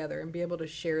get together and be able to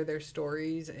share their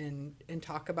stories and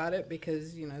talk about it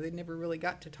because they never really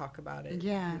got to talk about it.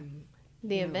 Yeah. And,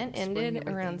 The event explain ended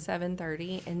around everything.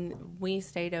 7:30, and we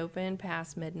stayed open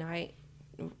past midnight.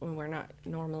 We're not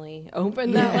normally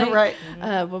open that Yeah, late, right.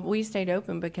 But we stayed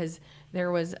open because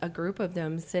there was a group of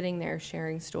them sitting there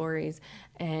sharing stories.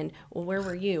 And where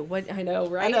were you? What I know,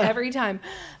 right? Every time.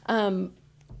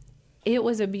 It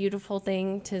was a beautiful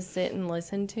thing to sit and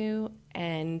listen to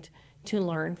and to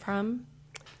learn from.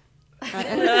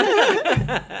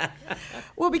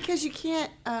 Well, because you can't,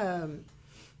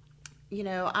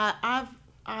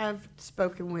 I've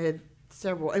spoken with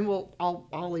several, and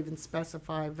I'll even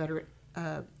specify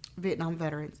Vietnam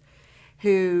veterans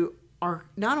who are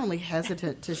not only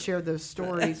hesitant to share those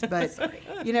stories, but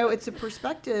it's a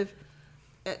perspective.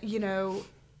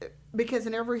 because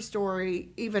in every story,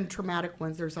 even traumatic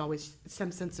ones, there's always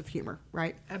some sense of humor,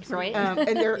 right? Absolutely. Right?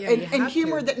 And there Yeah, you and have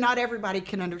humor to. that not everybody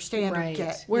can understand or Right.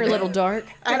 get. We're a little dark.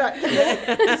 I don't-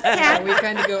 Yeah, we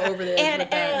kind of go over the edge with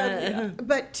that.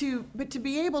 but to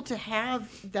be able to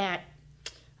have that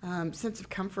sense of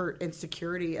comfort and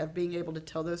security of being able to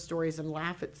tell those stories and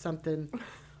laugh at something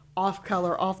off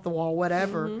color, off the wall,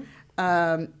 whatever,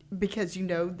 because you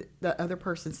know the other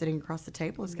person sitting across the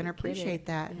table is going to appreciate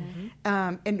that.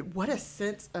 And what a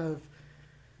sense of,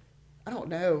 I don't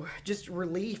know, just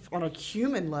relief on a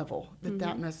human level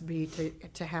that must be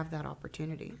to have that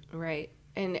opportunity. Right.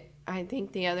 And I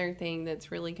think the other thing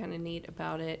that's really kind of neat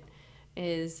about it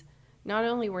is not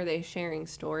only were they sharing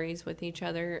stories with each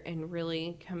other and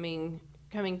really coming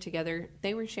together,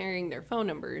 they were sharing their phone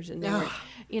numbers and they were,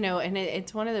 and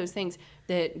it's one of those things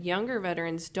that younger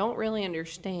veterans don't really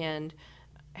understand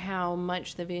how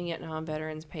much the Vietnam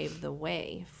veterans paved the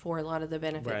way for a lot of the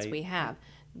benefits Right. we have.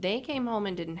 They came home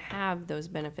and didn't have those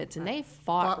benefits and they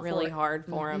fought for really it. hard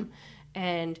for them.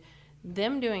 And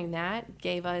them doing that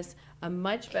gave us a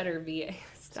much better VA.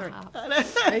 Stop.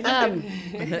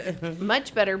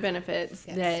 Much better benefits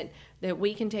that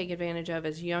we can take advantage of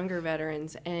as younger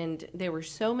veterans, and they were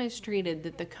so mistreated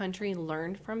that the country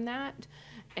learned from that.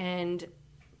 And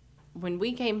when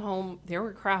we came home, there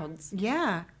were crowds.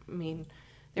 Yeah. I mean,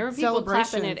 there were people clapping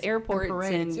Celebrations at airports, and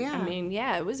parades, and yeah. I mean,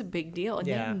 yeah, it was a big deal, and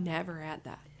Yeah. they never had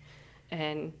that.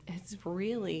 And it's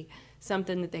really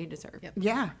something that they deserve. Yep.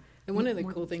 Yeah. And one of the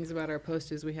cool things about our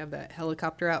post is we have that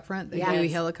helicopter out front, the Yes. Huey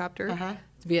helicopter.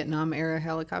 It's a Vietnam era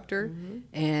helicopter.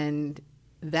 And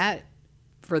that,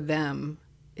 for them,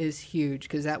 is huge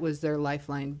because that was their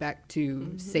lifeline back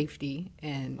to safety.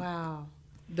 And Wow.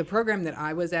 the program that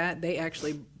I was at, they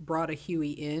actually brought a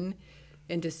Huey in.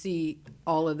 And to see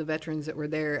all of the veterans that were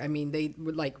there, I mean, they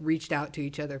would like reached out to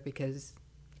each other because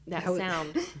That was-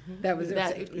 sound, that was their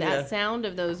that safety. that sound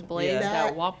of those blades, Yeah.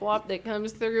 that wop wop that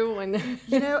comes through when.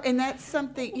 And that's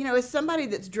something, as somebody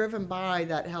that's driven by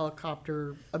that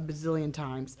helicopter a bazillion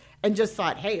times and just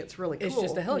thought, hey, it's really cool. It's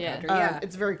just a helicopter, Uh, yeah.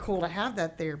 It's very cool to have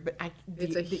that there, but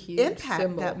It's a the huge impact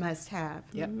symbol. that must have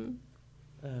Yep.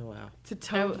 Oh, wow. to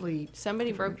totally.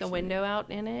 Somebody broke the window out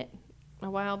in it a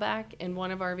while back, and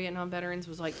one of our Vietnam veterans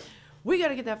was like, "We got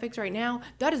to get that fixed right now.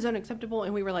 That is unacceptable."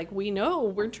 And we were like, "We know.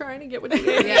 We're trying to get with the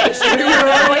aviation.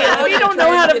 We don't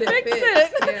know how to Trying to fix get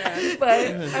it." it fixed,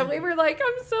 But we were like,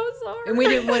 "I'm so sorry." And we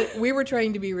didn't want. We were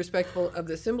trying to be respectful of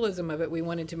the symbolism of it. We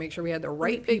wanted to make sure we had the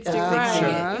right people Fixed it fixing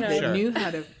right. it that Sure. knew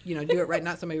how to, do it right.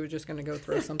 Not somebody who was just going to go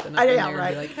throw something up I in know, there right?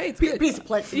 and be like, "Hey, it's P- good." piece of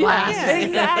plexiglass. Yeah,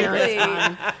 Just get there, it's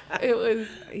fine. exactly. It was,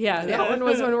 that one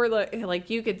was when we're like,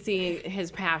 you could see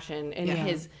his passion and Yeah.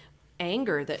 his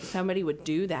anger that somebody would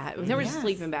do that. There was a Yes.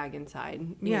 sleeping bag inside.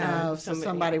 Yeah. Oh, so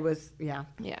somebody was, Yeah.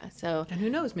 So And who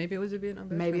knows? Maybe it was a Vietnam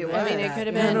veteran. Maybe it that was. I mean, did it that. could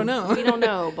have Yeah, been. I don't know. We don't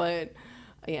know, but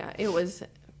yeah, it was.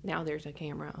 Now there's a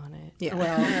camera on it. Yeah.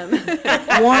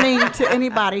 well, warning to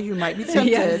anybody who might be tempted.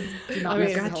 Yes. Do not I mean,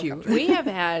 miss the got you. helicopter. We have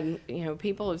had,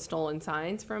 people have stolen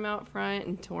signs from out front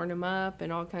and torn them up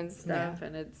and all kinds of stuff,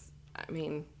 and it's, I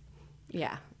mean,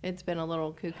 yeah, it's been a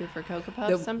little cuckoo for Cocoa Puffs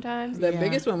The- sometimes. The Yeah.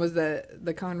 biggest one was the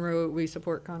Conroe. We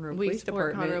support Conroe We Police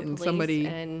support Department, Conroe and Police somebody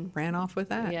and- ran off with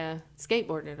that. Yeah,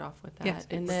 skateboarded off with that, Yes.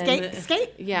 and then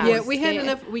Skate. Yeah, Yeah, we had skate-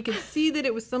 enough. We could see that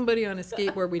it was somebody on a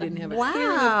skateboard. We didn't have a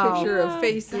clear Wow. enough picture of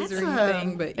faces That's or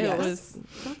anything, but it yes. was.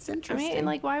 That's I interesting. mean, and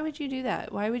like, why would you do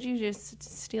that? Why would you just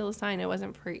steal a sign? It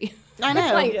wasn't free. I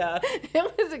know. Like,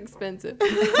 it was expensive.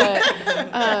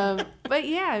 But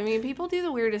yeah, I mean, people do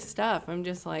the weirdest stuff. I'm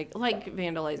just like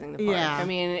vandalizing the park. Yeah. I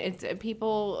mean, it's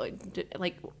people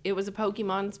like it was a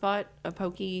Pokemon spot, a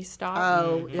Poke stop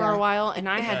Oh, for yeah. a while, and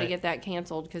I had to Right. get that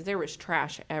canceled because there was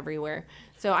trash everywhere.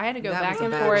 So I had to go That back was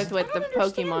and the bad forth one. with the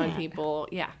Pokemon people.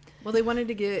 Yeah. Well, they wanted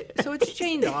to get so it's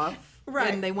chained off,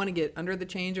 Right. And they want to get under the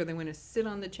chains, or they want to sit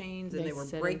on the chains, and They they were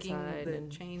sit breaking inside the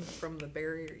and- chains from the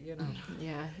barrier.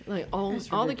 Yeah. Like all the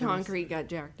ridiculous. concrete got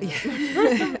jacked up.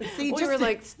 See, We were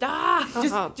like,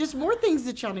 stop. just more things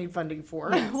that y'all need funding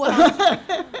for.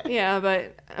 Yeah,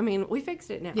 but I mean, we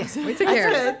fixed it now. Yes, we took care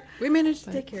of it. We managed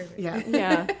to take care of it. Yeah.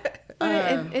 Yeah.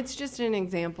 But it's just an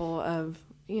example of,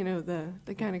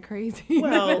 the kind of crazy.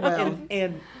 Well,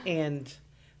 and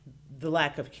the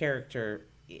lack of character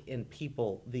in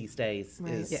people these days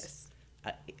Right. is Yes.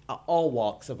 all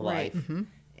walks of Right. life,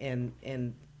 and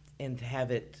to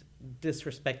have it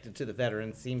disrespected to the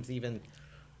veterans seems even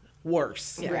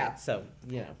worse. Yeah. So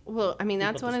Well, I mean,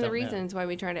 that's People one just of the don't know. reasons why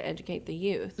we try to educate the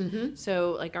youth.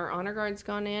 So, like, our honor guard's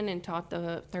gone in and taught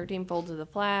the 13 folds of the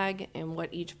flag and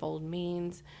what each fold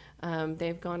means.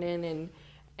 They've gone in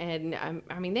And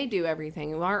I mean, they do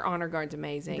everything. Our honor guard's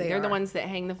amazing. They They're the are. ones that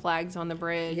hang the flags on the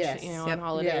bridge, Yes. you know, Yep. on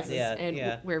holidays. Yes. And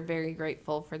Yeah. we're very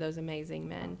grateful for those amazing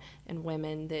men and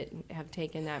women that have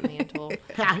taken that mantle.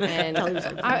 And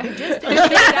I just didn't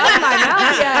get it out of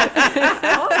my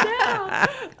mouth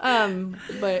yet.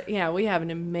 But yeah, we have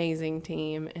an amazing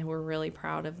team, and we're really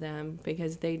proud of them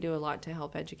because they do a lot to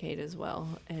help educate as well.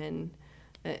 And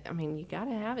I mean, you got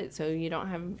to have it so you don't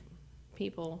have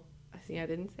people. See, I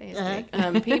didn't say it.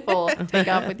 Nick. People take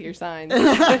off with your signs. So,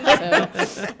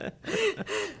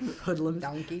 Hoodlums.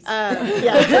 Donkeys.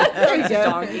 There you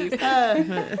go. donkeys.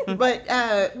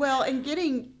 Well, and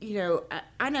getting,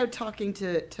 I know talking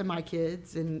to my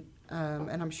kids, and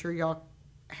I'm sure y'all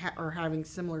are having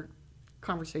similar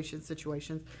conversation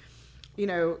situations.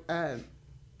 Our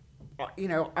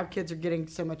kids are getting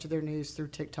so much of their news through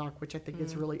TikTok, which I think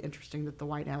is really interesting that the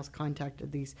White House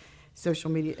contacted these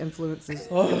social media influencers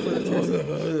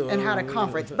and had a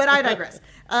conference. But I digress.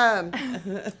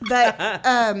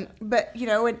 But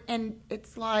and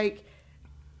it's like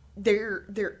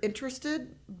they're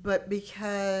interested, but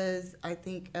because I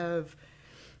think of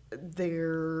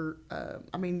their,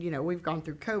 we've gone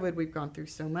through COVID, we've gone through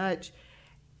so much.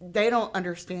 They don't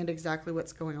understand exactly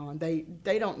what's going on. They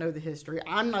don't know the history.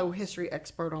 I'm no history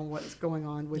expert on what's going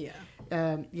on with,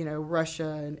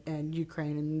 Russia and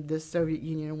Ukraine and the Soviet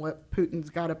Union and what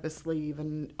Putin's got up his sleeve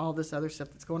and all this other stuff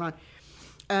that's going on.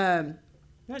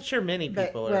 Not sure many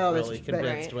people are really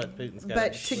convinced what Putin's got.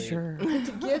 But to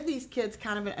to give these kids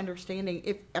kind of an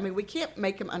understanding, we can't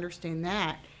make them understand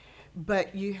that,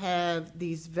 but you have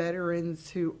these veterans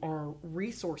who are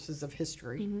resources of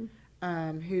history,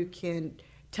 who can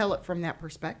tell it from that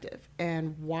perspective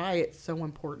and why it's so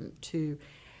important to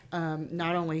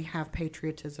not only have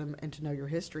patriotism and to know your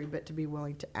history, but to be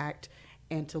willing to act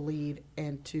and to lead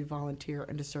and to volunteer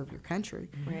and to serve your country.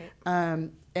 Right.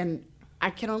 And I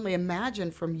can only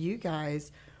imagine from you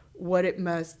guys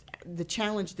the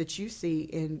challenge that you see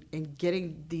in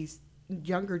getting these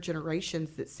younger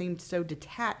generations that seem so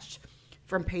detached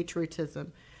from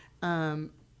patriotism, that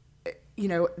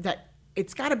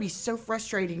it's got to be so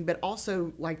frustrating, but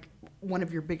also like one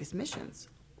of your biggest missions.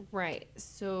 Right.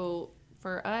 So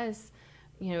for us,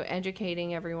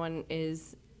 educating everyone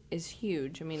is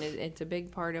huge. I mean, it's a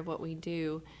big part of what we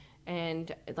do.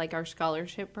 And like our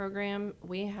scholarship program,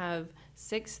 we have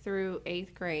 6th through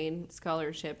 8th grade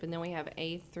scholarship, and then we have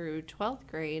 8th through 12th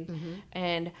grade.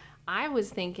 And I was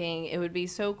thinking it would be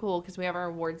so cool because we have our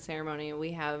award ceremony and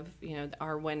we have,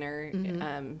 our winner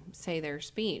say their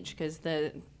speech, because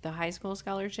the high school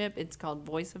scholarship, it's called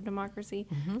Voice of Democracy.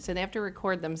 So they have to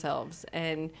record themselves,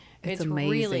 and it's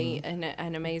really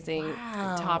an amazing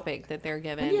topic that they're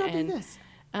given. When do y'all do this?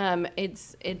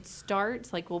 It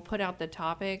starts, like, we'll put out the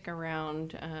topic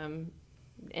around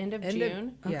end of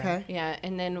June. Okay. Yeah,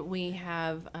 and then we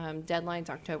have deadlines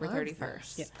October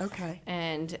 31st. Yeah. Okay.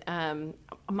 And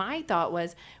my thought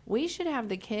was we should have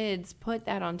the kids put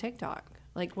that on TikTok,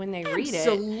 like when they read it.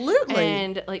 Absolutely.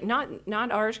 And like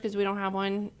not ours, because we don't have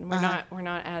one. We're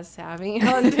not as savvy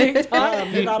on TikTok.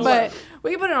 But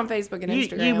we can put it on Facebook and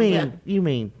Instagram. You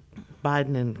mean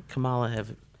Biden and Kamala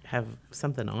have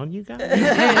something on you guys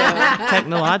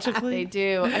technologically? They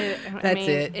do. That's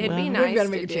it. It'd be We've nice gotta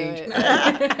make to a do change. it.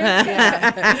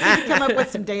 Yeah. Come up with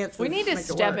some dances. We need to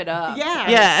step it up.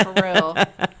 Yeah. For real.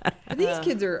 These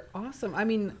kids are awesome. I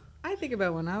mean, I think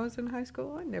about when I was in high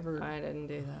school, I never I didn't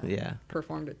do that. Yeah.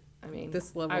 performed at I mean,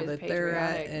 this I level was that they're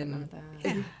at. patriotic, but And not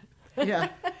that. Yeah.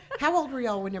 How old were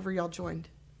y'all whenever y'all joined?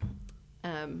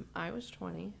 I was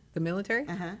 20. the military,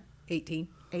 18.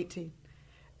 18.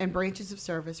 And branches of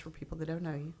service for people that don't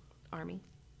know you. Army.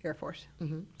 Air Force.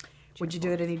 Would you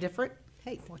do it any different?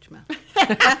 Hey, watch your mouth.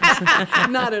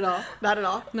 Not at all. Not at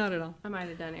all. Not at all. I might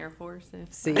have done Air Force.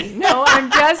 See? No, I'm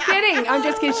just kidding. I'm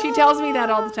just kidding. She tells me that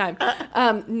all the time.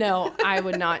 No, I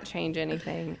would not change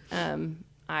anything.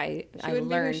 I She wouldn't be who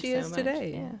learned she so is much.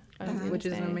 today, Yeah. I was gonna which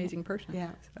is an say. amazing person.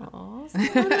 Yeah. Aw,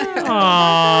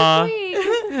 Aww.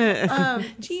 so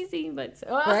sweet. Cheesy, but so.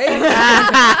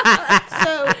 Right?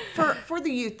 So for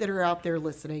the youth that are out there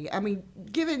listening, I mean,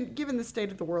 given the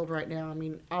state of the world right now, I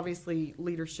mean, obviously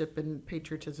leadership and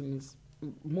patriotism is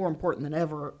more important than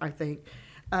ever, I think.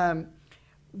 How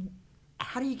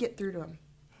do you get through to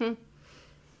them?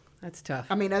 That's tough.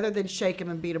 I mean, other than shake them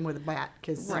and beat them with a bat,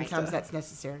 because Right. sometimes that's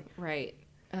necessary. Right.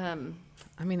 I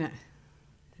mean, it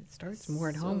starts more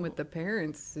at home with the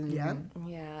parents. And Yeah.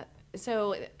 Yeah.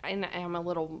 So, and I'm a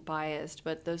little biased,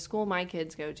 but the school my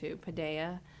kids go to,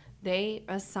 Padea, they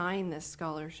assign this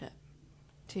scholarship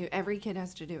to every kid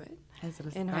has to do it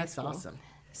in high That's school. awesome.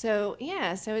 So,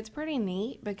 yeah, so it's pretty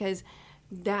neat because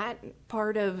that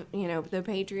part of, the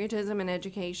patriotism and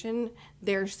education,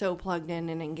 they're so plugged in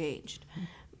and engaged.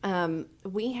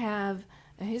 We have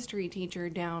a history teacher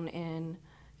down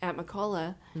at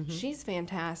McCullough. She's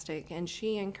fantastic, and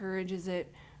she encourages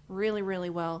it really, really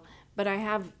well. But I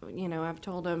have, I've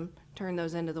told them turn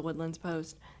those into the Woodlands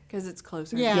Post because it's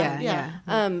closer. Yeah.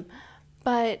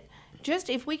 But just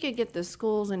if we could get the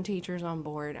schools and teachers on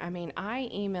board. I mean, I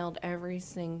emailed every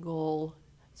single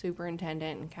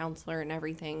superintendent and counselor and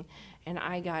everything, and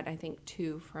I got, I think,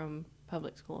 2 from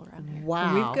public school around here.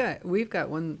 Wow. We've got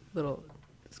one little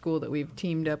school that we've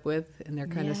teamed up with, and they're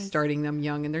kind of Yes. starting them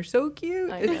young, and they're so cute.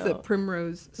 I It's the know.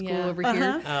 Primrose School Yeah. over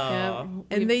here, Yeah.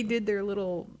 and they did their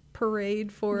little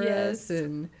parade for Yes. us,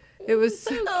 and it was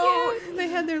so Oh. cute. They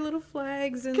had their little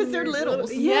flags and 'Cause they're their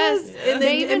littles. Yes, and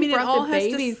they then, even it all brought the has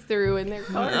to babies through in their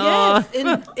car. Yes,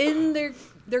 in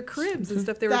their cribs and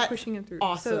stuff. They were That's pushing them through.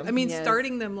 awesome. So I mean, Yes.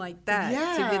 starting them like that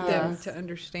to get them Yes. to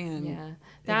understand. Yeah, it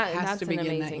that's has to an begin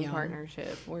that amazing young.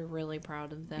 partnership. We're really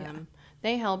proud of them.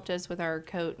 They helped us with our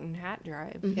coat and hat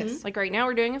drive. Yes. Like right now,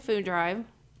 we're doing a food drive.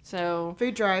 So,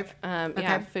 Food drive. yeah,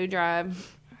 Okay. food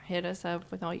drive. Hit us up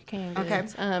with all you can. Okay.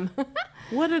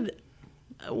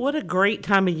 What a great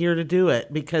time of year to do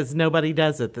it, because nobody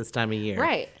does it this time of year.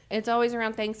 right. It's always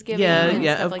around Thanksgiving. Yeah, and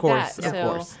yeah, stuff of like course, that. of So,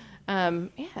 course.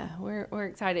 yeah, we're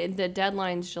excited. The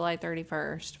deadline's July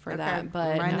 31st for that.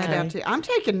 But Write that down too. I'm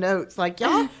taking notes. Like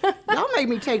y'all made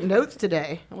me take notes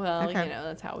today. well, Okay.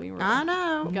 that's how we roll. I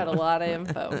know. We got a lot of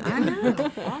info. I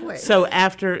know. Always. So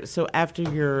after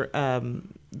your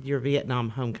Vietnam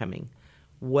homecoming,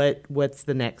 what's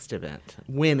the next event?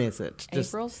 When is it?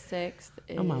 April 6th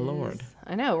is... Oh, my Lord.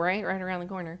 I know, right? Right around the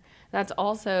corner. That's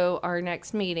also our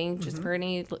next meeting, just Mm-hmm. for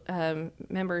any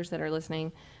members that are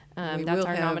listening. We That's will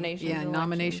our have, nominations. Yeah, and elections.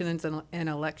 nominations and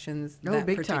elections. Oh, that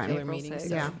big time. particular April meeting. 6th.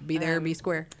 So Yeah. be there, be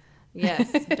square. Yes,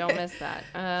 don't miss that.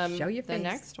 Show your The face.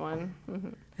 next one,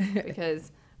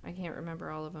 because I can't remember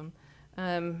all of them.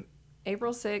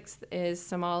 April 6th is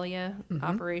Somalia, Mm-hmm.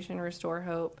 Operation Restore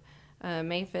Hope.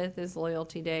 May 5th is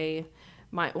Loyalty Day.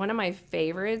 One of my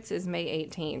favorites is May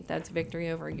 18th. That's Victory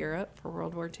Over Europe for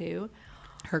World War II.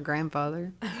 Her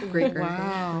grandfather, great grandfather,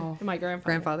 Wow. My grandfather.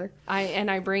 grandfather.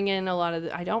 I bring in a lot of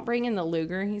I don't bring in the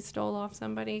Luger he stole off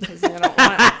somebody because I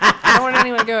don't want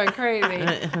anyone going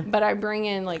crazy. But I bring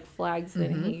in like flags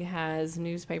that he has,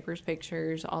 newspapers,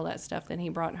 pictures, all that stuff that he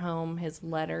brought home, his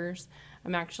letters.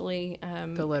 I'm actually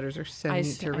The letters are so neat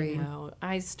to read. I know.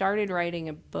 I started writing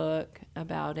a book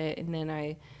about it, and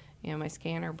then my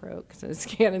scanner broke, so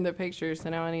scanning the pictures. So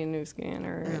now I need a new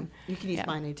scanner. and- You can use yeah.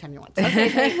 mine anytime you want.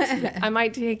 I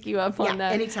might take you up Yeah, on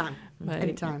that. anytime. But-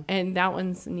 Anytime. And that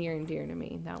one's near and dear to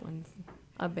me. That one's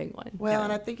a big one. Well,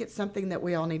 and I think it's something that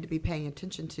we all need to be paying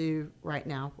attention to right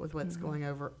now with what's going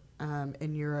over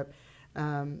in Europe.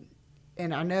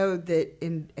 And I know that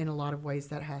in a lot of ways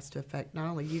that has to affect not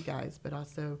only you guys, but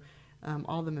also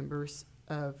all the members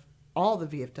of all the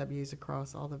VFWs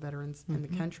across all the veterans in the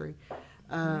country.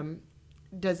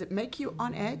 Does it make you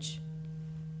on edge?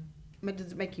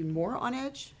 Does it make you more on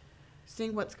edge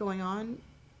seeing what's going on?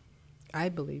 I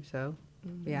believe so.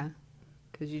 Yeah,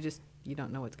 because you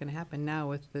don't know what's going to happen now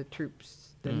with the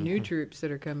troops, the new troops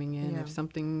that are coming in. Yeah. If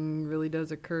something really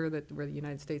does occur where the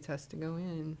United States has to go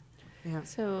in. Yeah.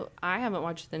 So I haven't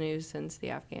watched the news since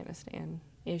the Afghanistan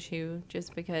issue,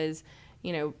 just because,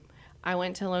 I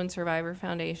went to Lone Survivor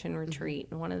Foundation retreat,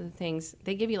 and one of the things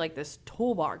they give you like this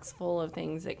toolbox full of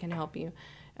things that can help you,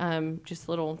 just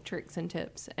little tricks and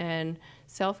tips. And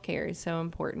self-care is so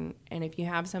important. And if you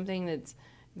have something that's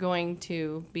going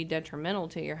to be detrimental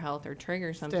to your health or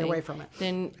trigger something, away from it.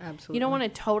 then Absolutely. you don't want to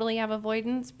totally have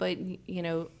avoidance, but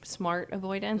smart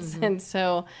avoidance. And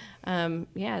so,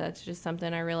 that's just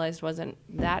something I realized wasn't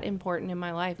that important in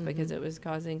my life because it was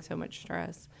causing so much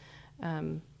stress.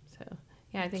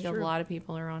 I think a lot of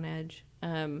people are on edge.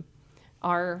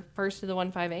 Our first of the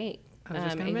 158. I was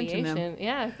just gonna mention them. aviation.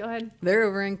 Yeah, go ahead. They're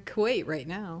over in Kuwait right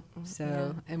now.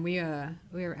 So, and we are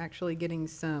actually getting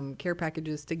some care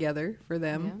packages together for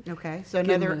them. Okay. So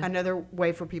Give 'em another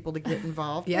way for people to get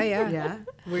involved. Yeah. Yeah.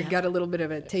 We got a little bit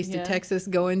of a taste Yeah. of Texas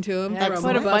going to them. Yeah, from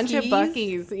put a bunch of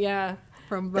Buc-ee's. Buc-ee's. Yeah.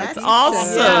 From That's Buc-ee's.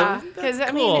 awesome. Yeah, That's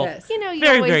because cool. Yes. you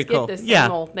Very, always very get cool. the same Yeah.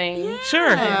 old thing. Sure.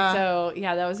 And so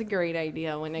that was a great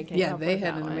idea when they came Yeah, up they with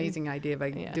had that an one. amazing idea by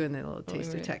Yeah. doing that little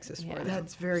taste we of Texas yeah. for them.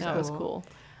 That's very That cool. was cool.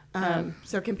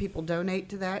 So can people donate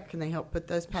to that? Can they help put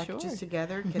those packages Sure.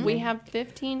 together? Can We they- have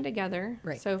 15 together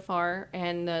Right. so far,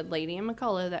 and the lady in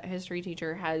McCullough, that history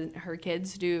teacher, had her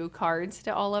kids do cards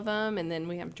to all of them, and then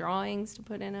we have drawings to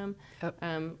put in them, Yep.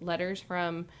 letters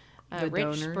from The Rich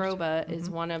donors. Sproba is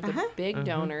one of the big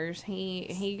donors.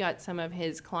 He got some of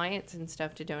his clients and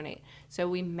stuff to donate. So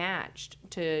we matched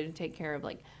to take care of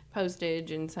like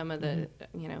postage and some of the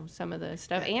some of the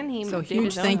stuff. And he So did huge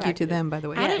his own thank you to practice. them, by the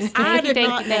way. I did Thank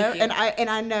not you, know, thank you. and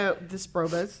I know the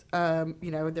Sprobas.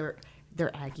 They're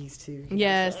Aggies too.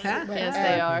 Yes, yes,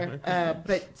 they are.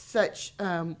 But such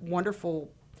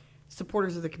wonderful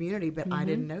supporters of the community. But I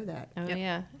didn't know that. Oh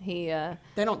yeah, he. They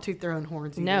don't toot their own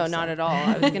horns. Either, No, so. not at all.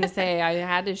 I was gonna say I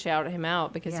had to shout him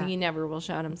out because Yeah. he never will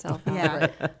shout himself out,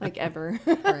 Yeah. like ever.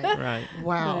 Right.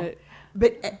 Wow. But-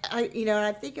 But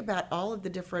I think about all of the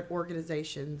different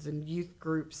organizations and youth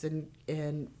groups, and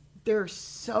there are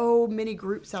so many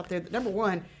groups out there that, number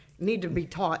one, need to be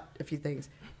taught a few things,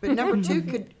 but number two,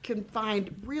 can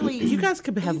find really You guys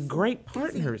could have great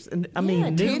partners, and I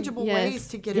mean, new- tangible Yes. ways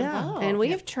to get Yeah. involved. And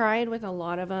we've tried with a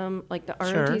lot of them, like the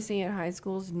Sure. ROTC at high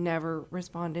schools never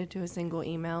responded to a single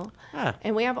email. Ah.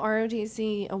 And we have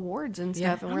ROTC awards and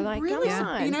Yeah. stuff, and we're like, really, come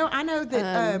on. I know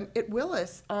that at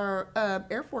Willis, our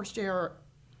Air Force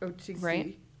JROTC,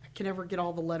 Right. I can never get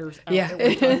all the letters out Yeah.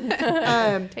 at one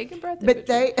time. Take a breath. But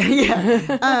they,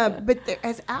 but they're,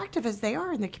 as active as they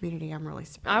are in the community, I'm really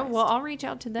surprised. I'll reach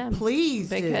out to them. Please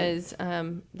do. because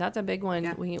that's a big one.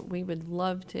 Yeah. We would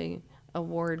love to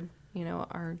award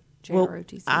our Well,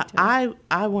 JROTC.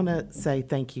 I want to say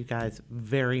thank you guys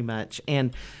very much,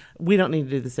 and we don't need to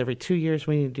do this every 2 years.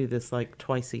 We need to do this like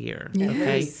twice a year,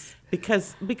 okay? Yes.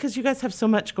 Because you guys have so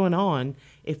much going on.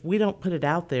 If we don't put it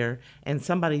out there, and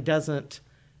somebody doesn't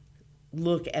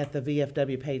look at the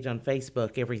VFW page on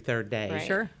Facebook every third day, Right.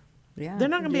 Sure. Yeah. they're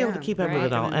not going to be able to keep up with Right.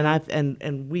 it all.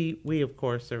 And we of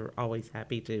course are always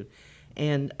happy to.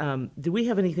 And do we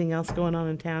have anything else going on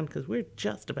in town? Because we're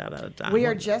just about out of time. We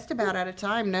are just about out of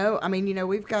time. No, I mean,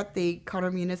 we've got the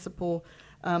Conroe Municipal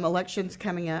elections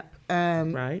coming up.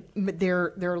 Right. But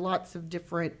there are lots of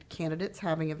different candidates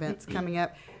having events coming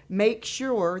up. Make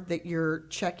sure that you're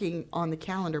checking on the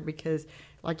calendar because,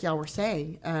 like y'all were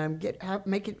saying,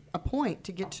 make it a point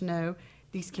to get to know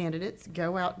these candidates.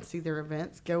 Go out and see their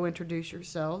events. Go introduce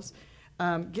yourselves.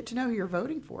 Get to know who you're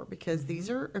voting for because these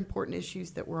are important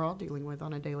issues that we're all dealing with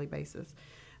on a daily basis.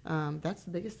 That's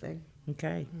the biggest thing.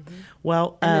 Okay.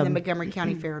 Well, And then the Montgomery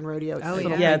County Fair and Rodeo. It's Oh, a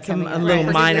little yeah, thing it's coming a up. little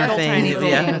Right. minor Little thing. tiny little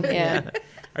Yeah. thing, yeah.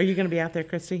 Are you going to be out there,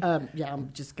 Christy? Yeah,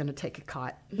 I'm just going to take a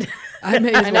cot. I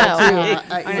may as I well know.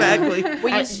 too. Exactly.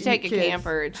 We used to take a kids.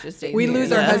 camper. It's just We easier.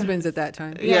 lose our husbands at that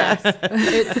time. Yes,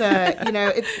 it's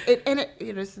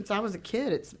since I was a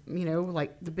kid, it's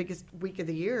like the biggest week of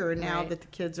the year, and now Right. that the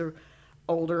kids are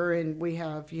older and we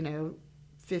have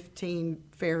 15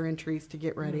 fair entries to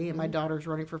get ready, and my daughter's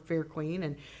running for fair queen,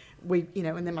 and we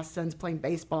and then my son's playing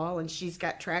baseball, and she's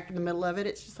got track in the middle of it.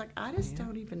 It's just like I just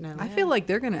don't even know. I feel like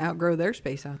they're going to outgrow their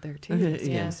space out there too. It's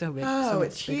Yeah. getting so big. Oh, so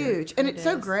it's much bigger. huge. And It it's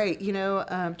so is. great,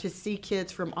 to see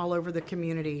kids from all over the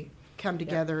community come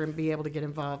together and be able to get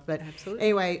involved. But Absolutely.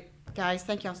 anyway, guys,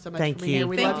 thank y'all so much Thank for being here. you.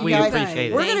 We Thank love you. you guys.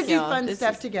 appreciate it. We're going Thank to do y'all. fun This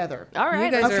stuff is- together. All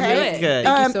right, guys let's are do Okay. it. Good.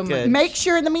 Thank you so much. Make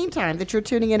sure in the meantime that you're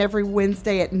tuning in every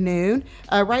Wednesday at noon,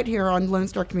 right here on Lone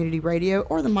Star Community Radio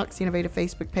or the Moxie Innovative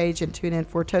Facebook page, and tune in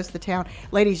for Toast the Town.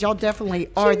 Ladies, y'all definitely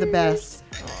are the best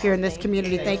here in this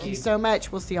community. Thank you so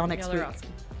much. We'll see y'all next Y'all are week. awesome.